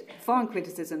discredit foreign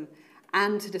criticism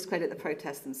and to discredit the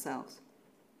protests themselves.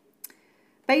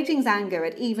 Beijing's anger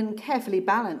at even carefully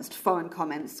balanced foreign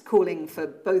comments calling for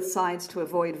both sides to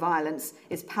avoid violence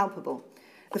is palpable.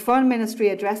 The Foreign Ministry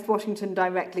addressed Washington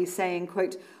directly saying,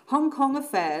 quote, "Hong Kong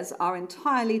affairs are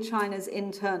entirely China's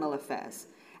internal affairs,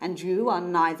 and you are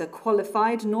neither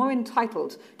qualified nor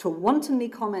entitled to wantonly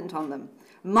comment on them.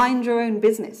 Mind your own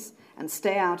business and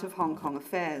stay out of Hong Kong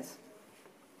affairs."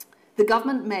 The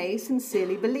government may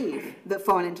sincerely believe that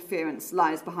foreign interference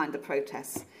lies behind the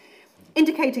protests,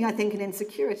 indicating, I think, an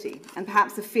insecurity and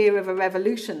perhaps the fear of a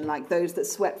revolution like those that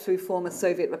swept through former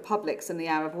Soviet republics and the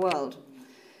Arab world.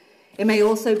 It may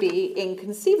also be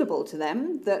inconceivable to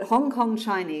them that Hong Kong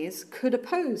Chinese could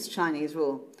oppose Chinese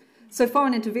rule. So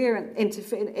foreign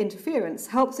interference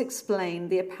helps explain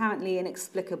the apparently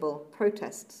inexplicable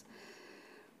protests.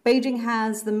 Beijing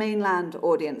has the mainland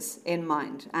audience in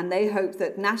mind, and they hope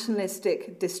that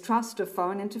nationalistic distrust of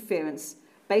foreign interference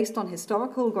based on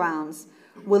historical grounds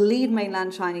will lead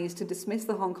mainland Chinese to dismiss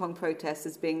the Hong Kong protests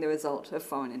as being the result of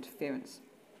foreign interference.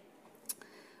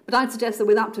 But I'd suggest that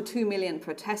with up to 2 million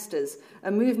protesters,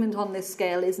 a movement on this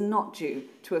scale is not due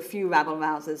to a few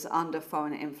rabble-rousers under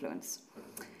foreign influence.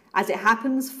 As it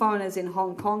happens, foreigners in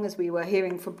Hong Kong, as we were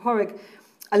hearing from Porrig,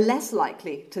 are less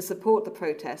likely to support the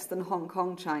protests than Hong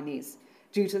Kong Chinese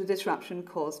due to the disruption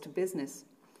caused to business.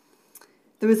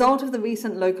 The result of the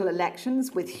recent local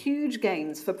elections, with huge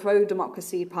gains for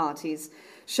pro-democracy parties,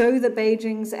 show that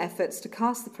Beijing's efforts to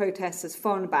cast the protests as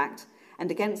foreign-backed and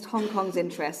against Hong Kong's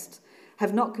interests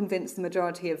have not convinced the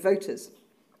majority of voters.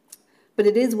 But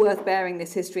it is worth bearing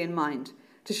this history in mind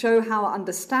to show how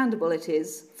understandable it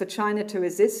is for China to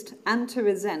resist and to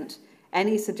resent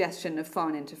any suggestion of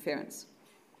foreign interference.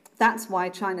 That's why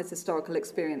China's historical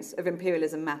experience of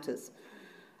imperialism matters.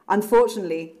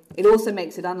 Unfortunately, it also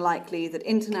makes it unlikely that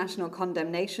international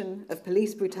condemnation of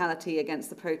police brutality against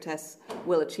the protests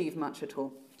will achieve much at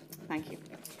all. Thank you.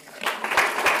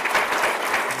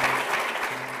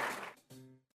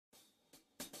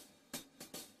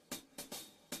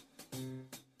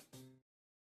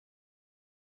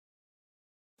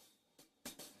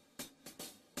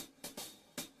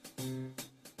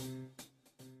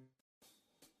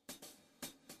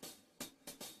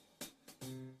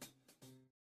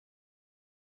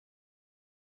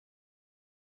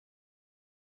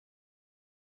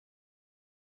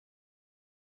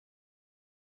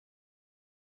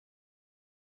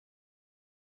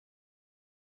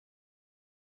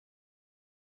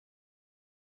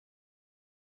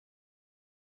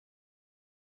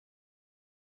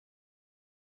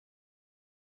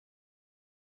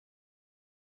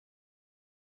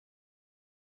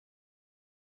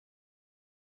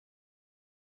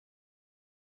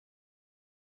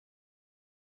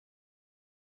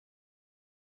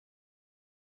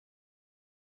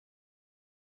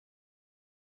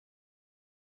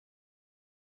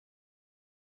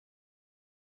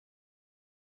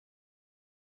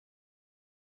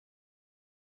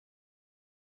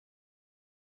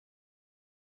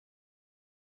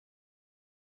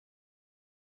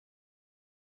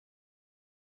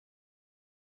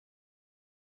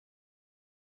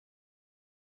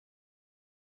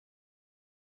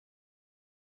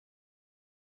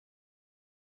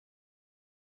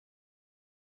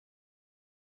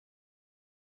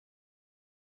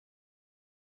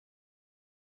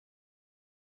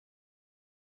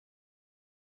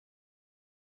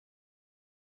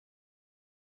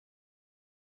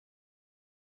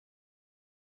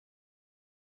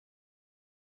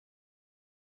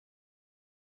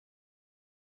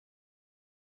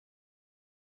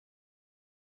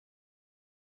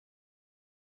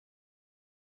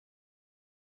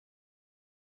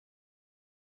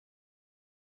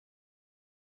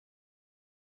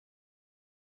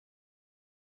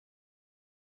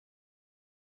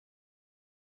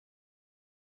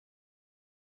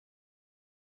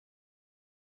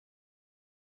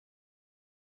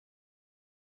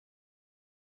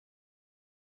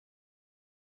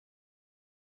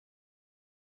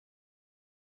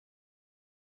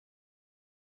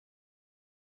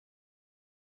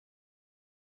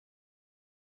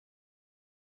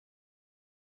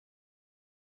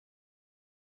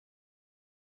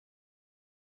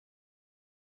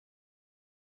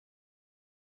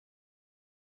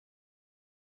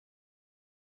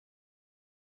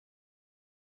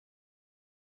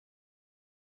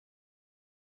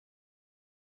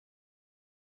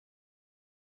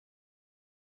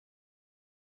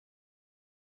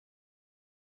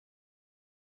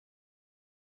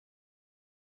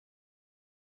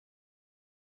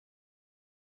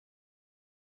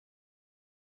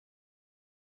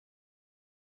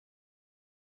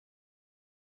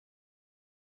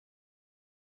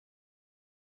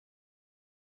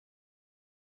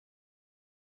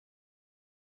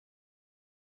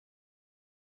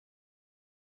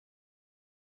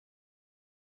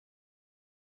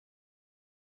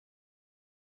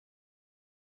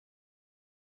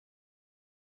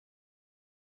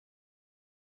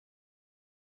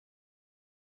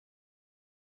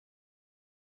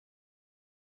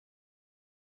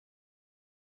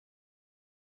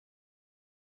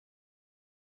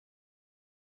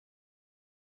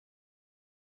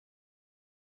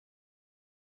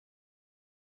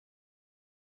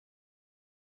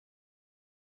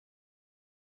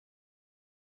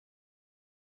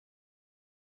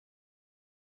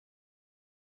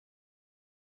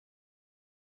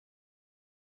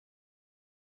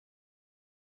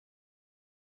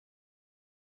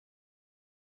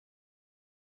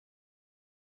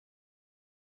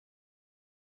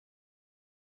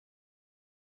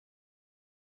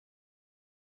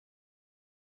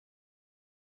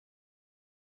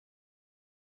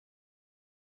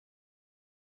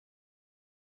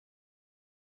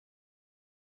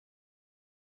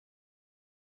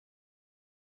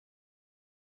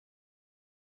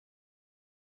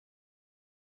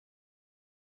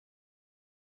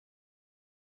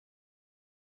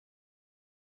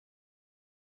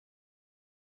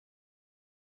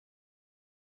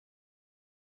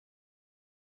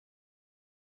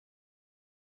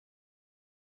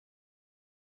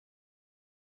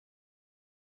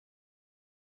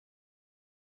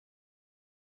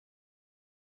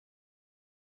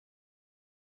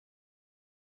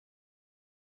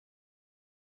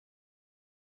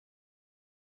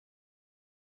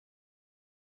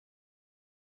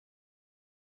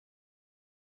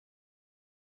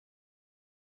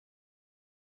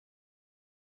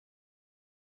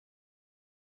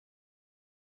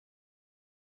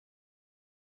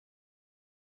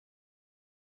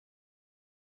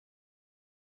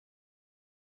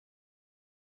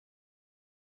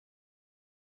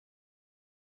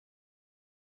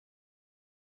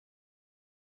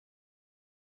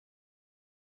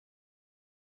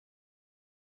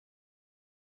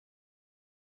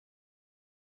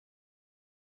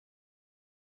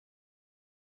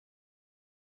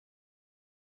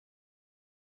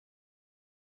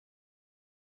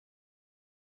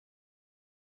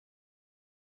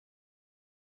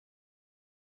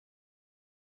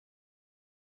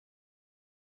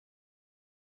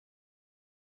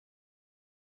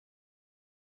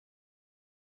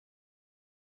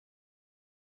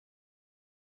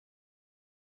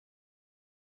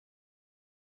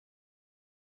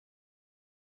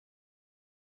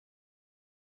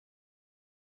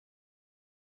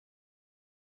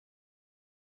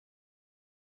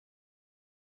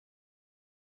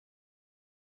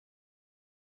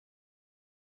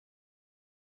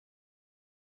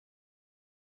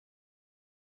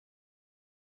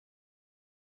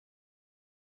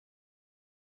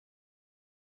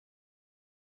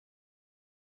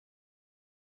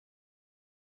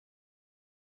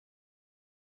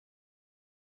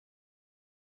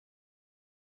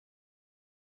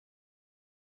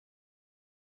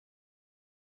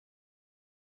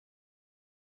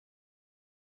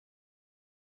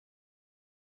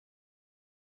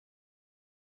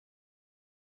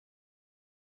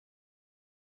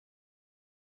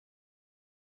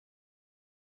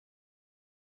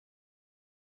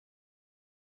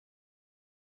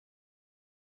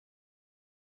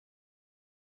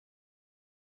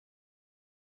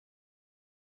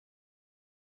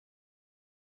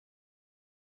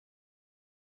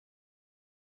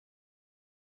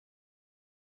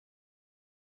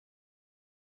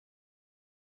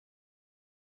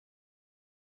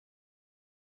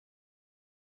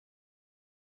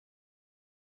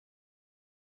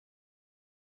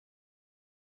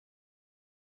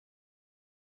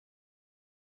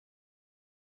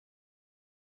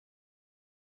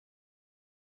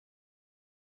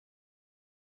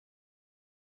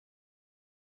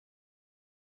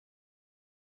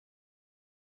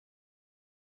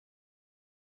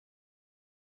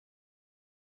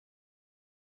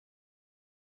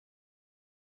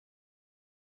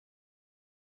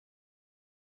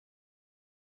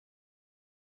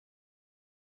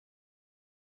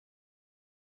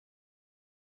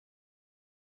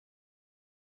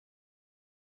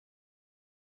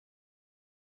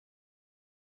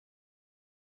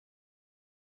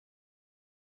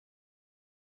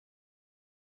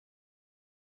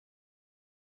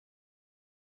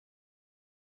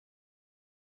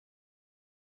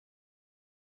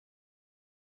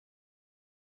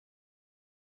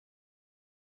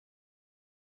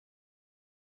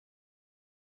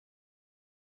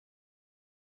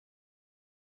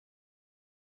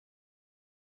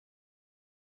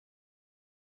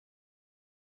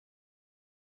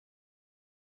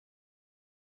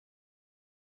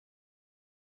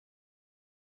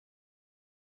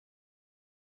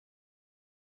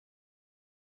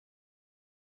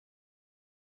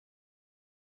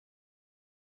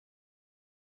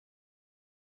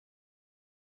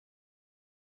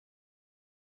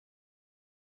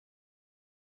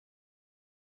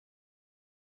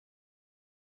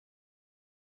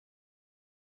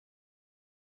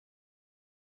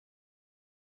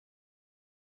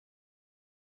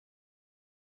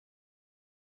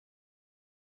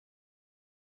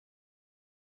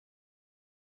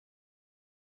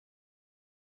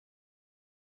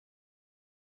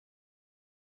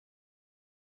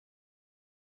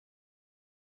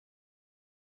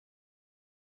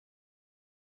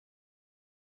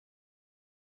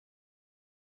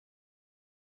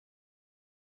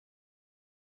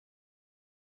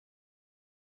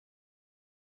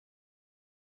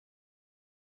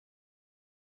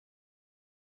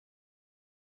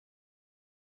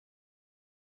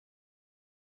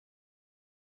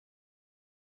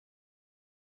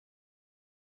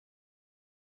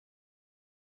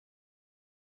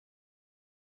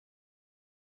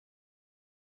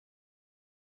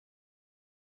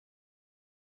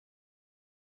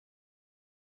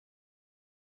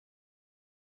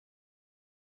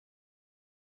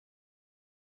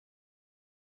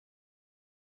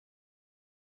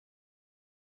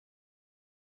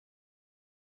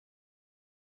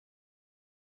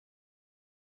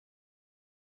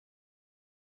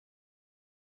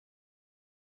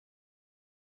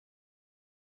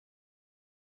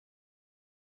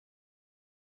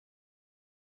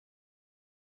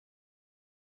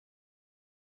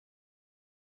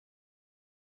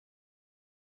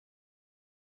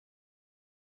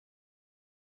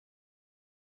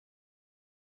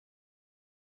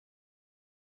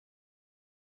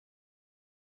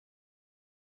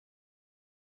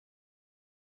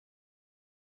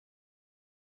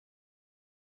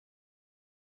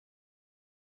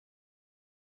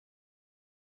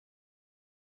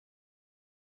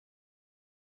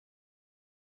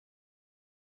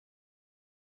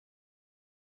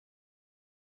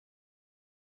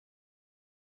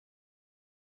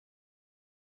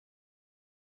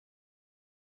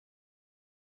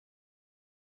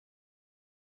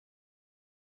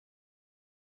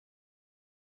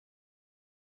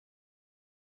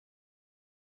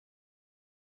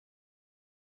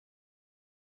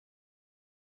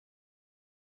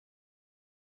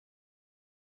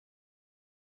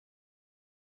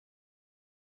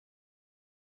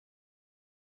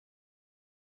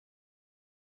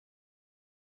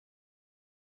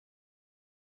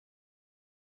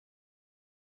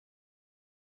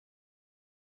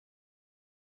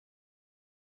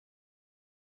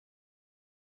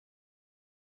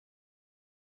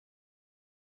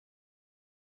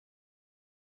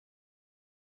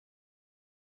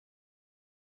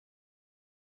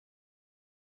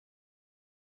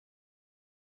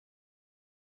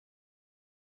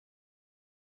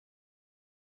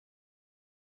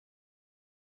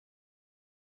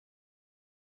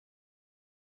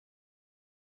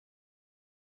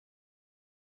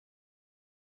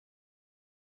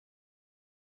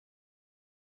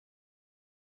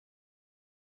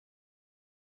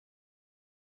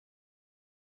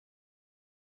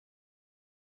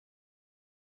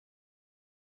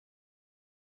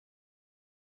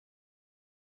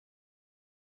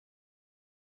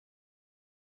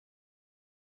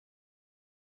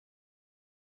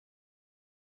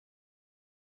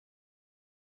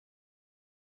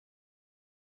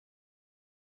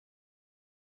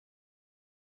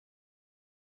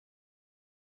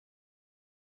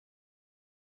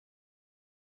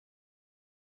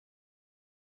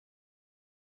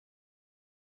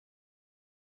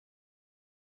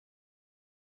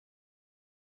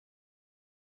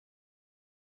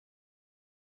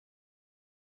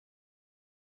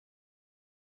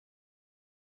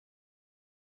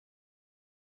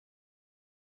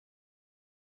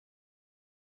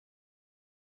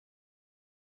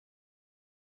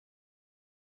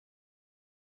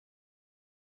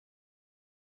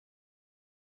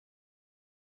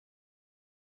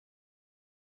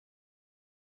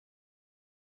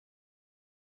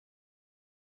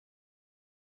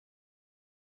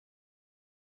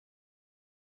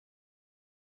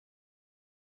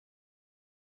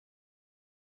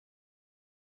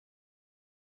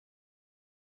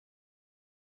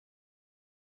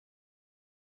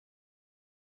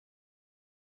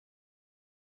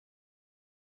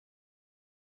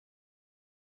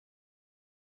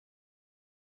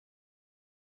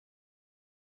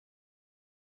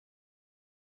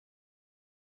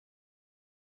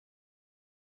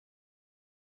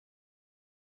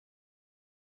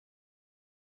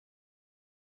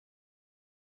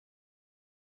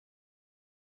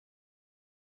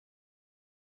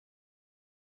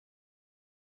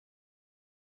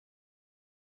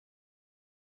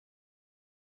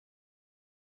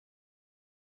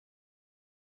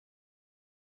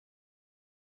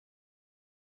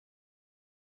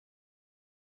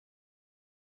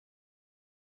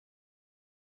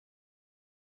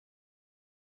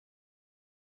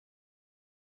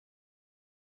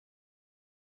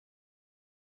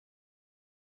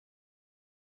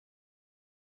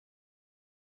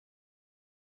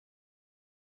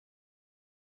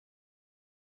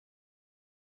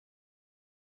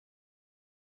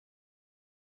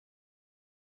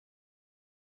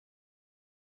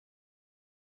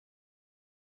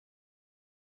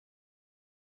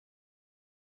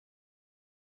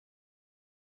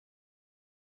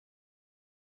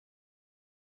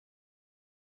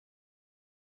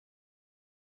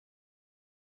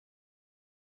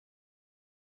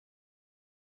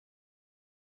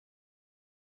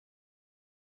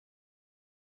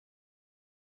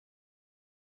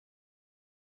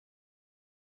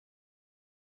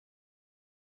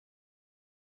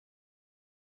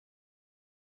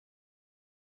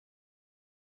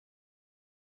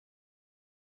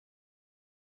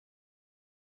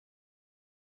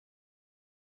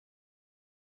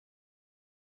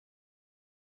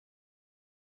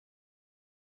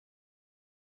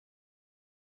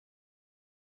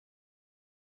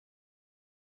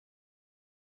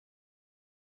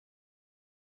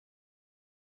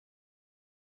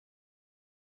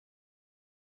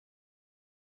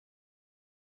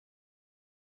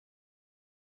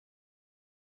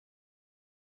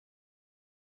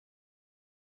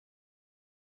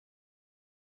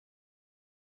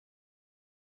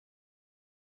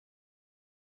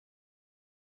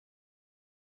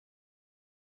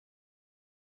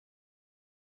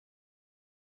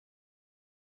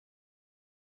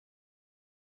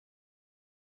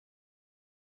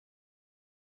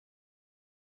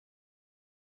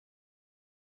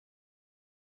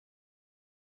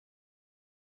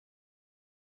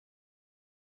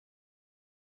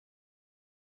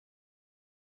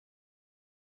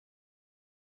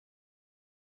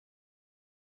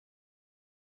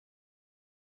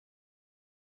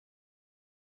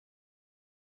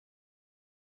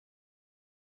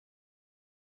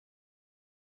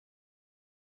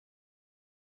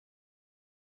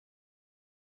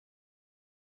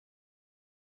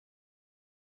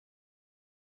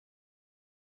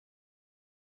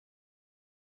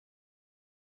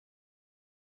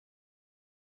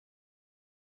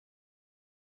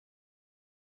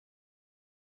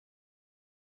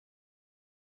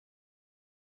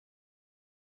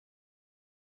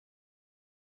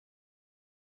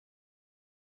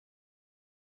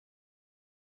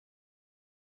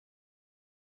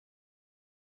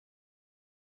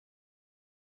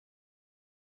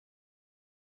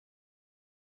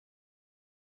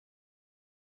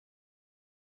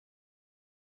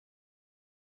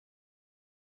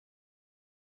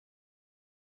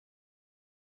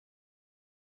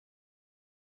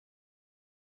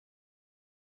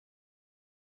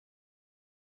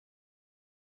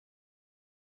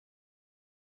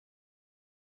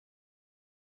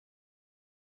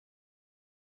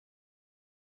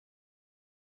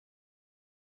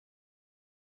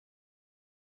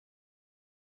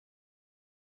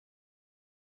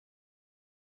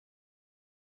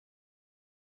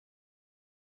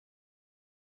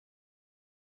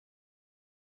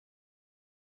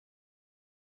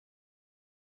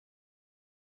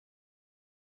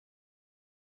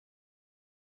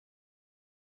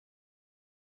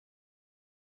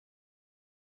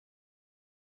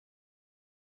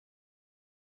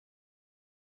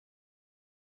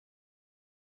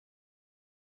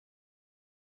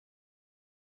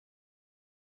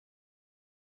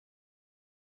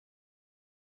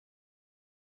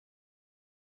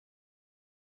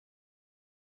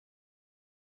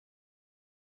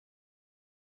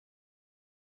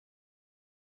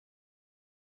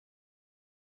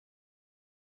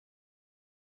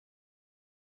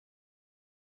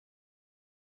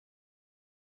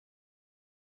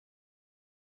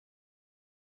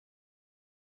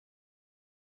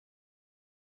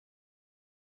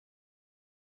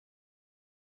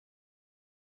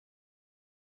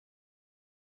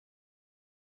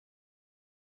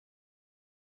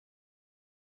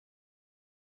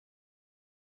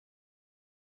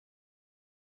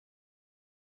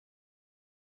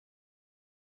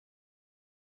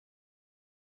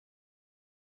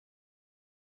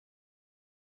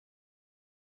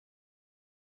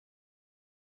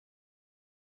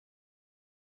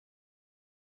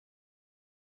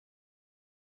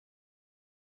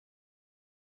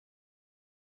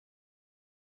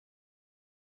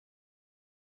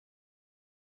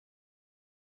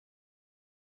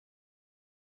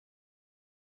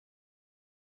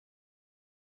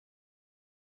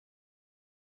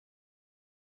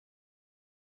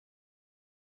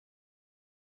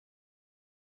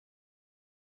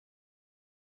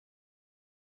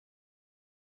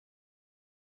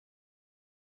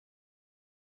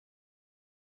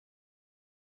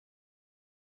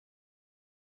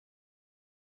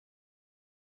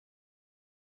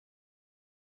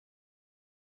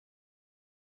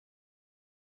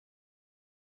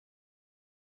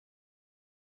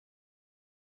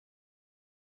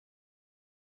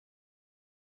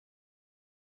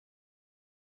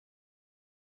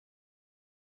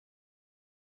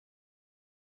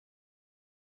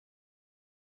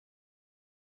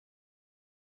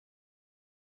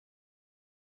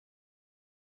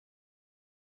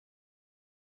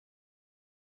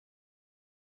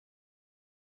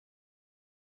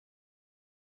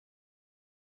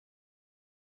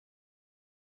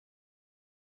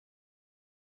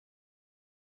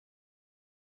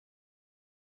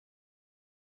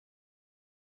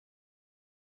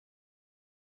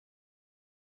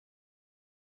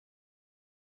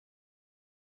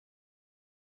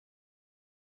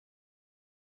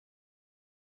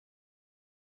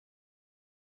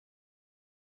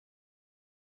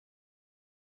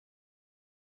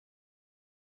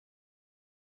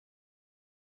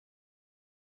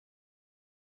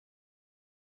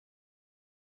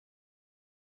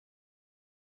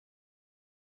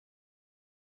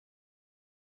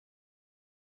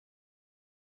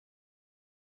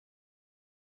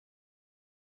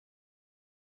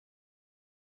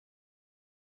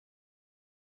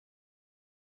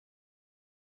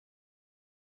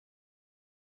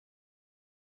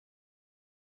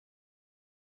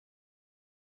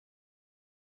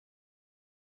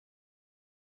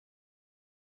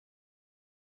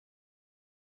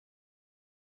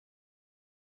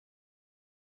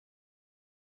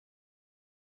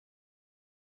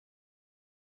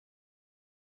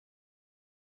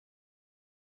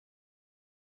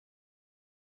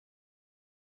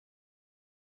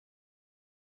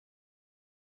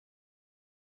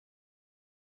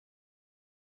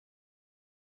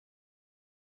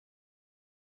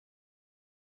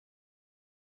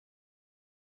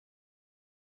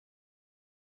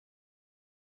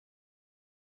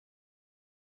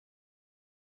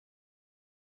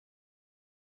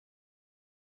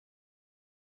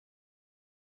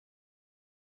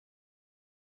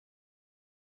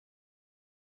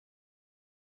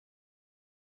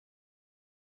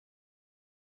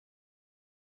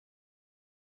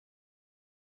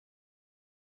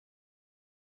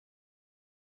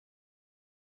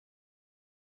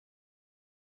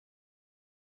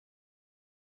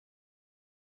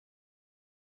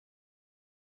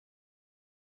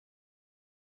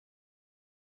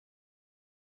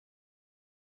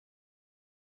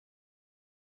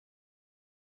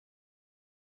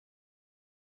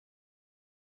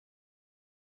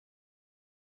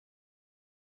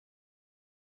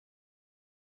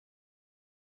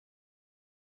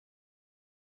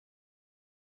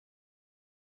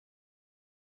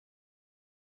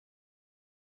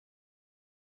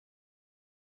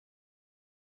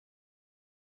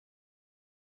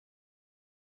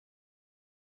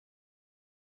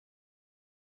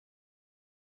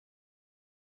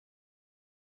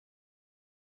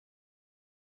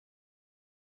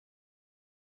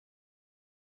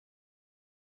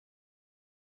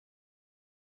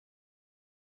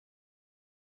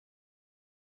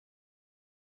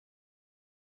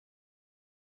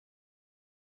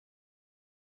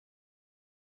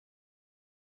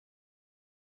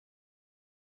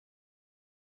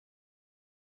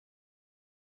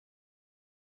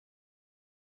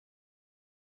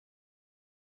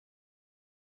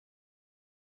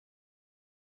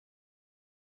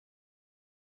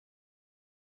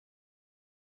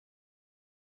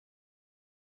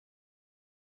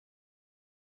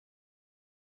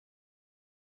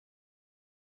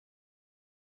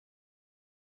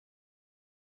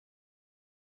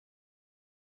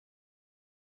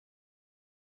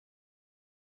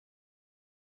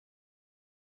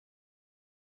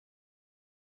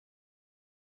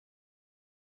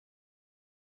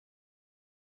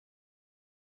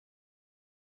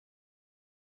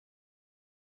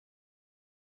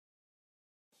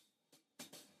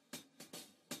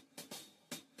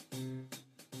 you.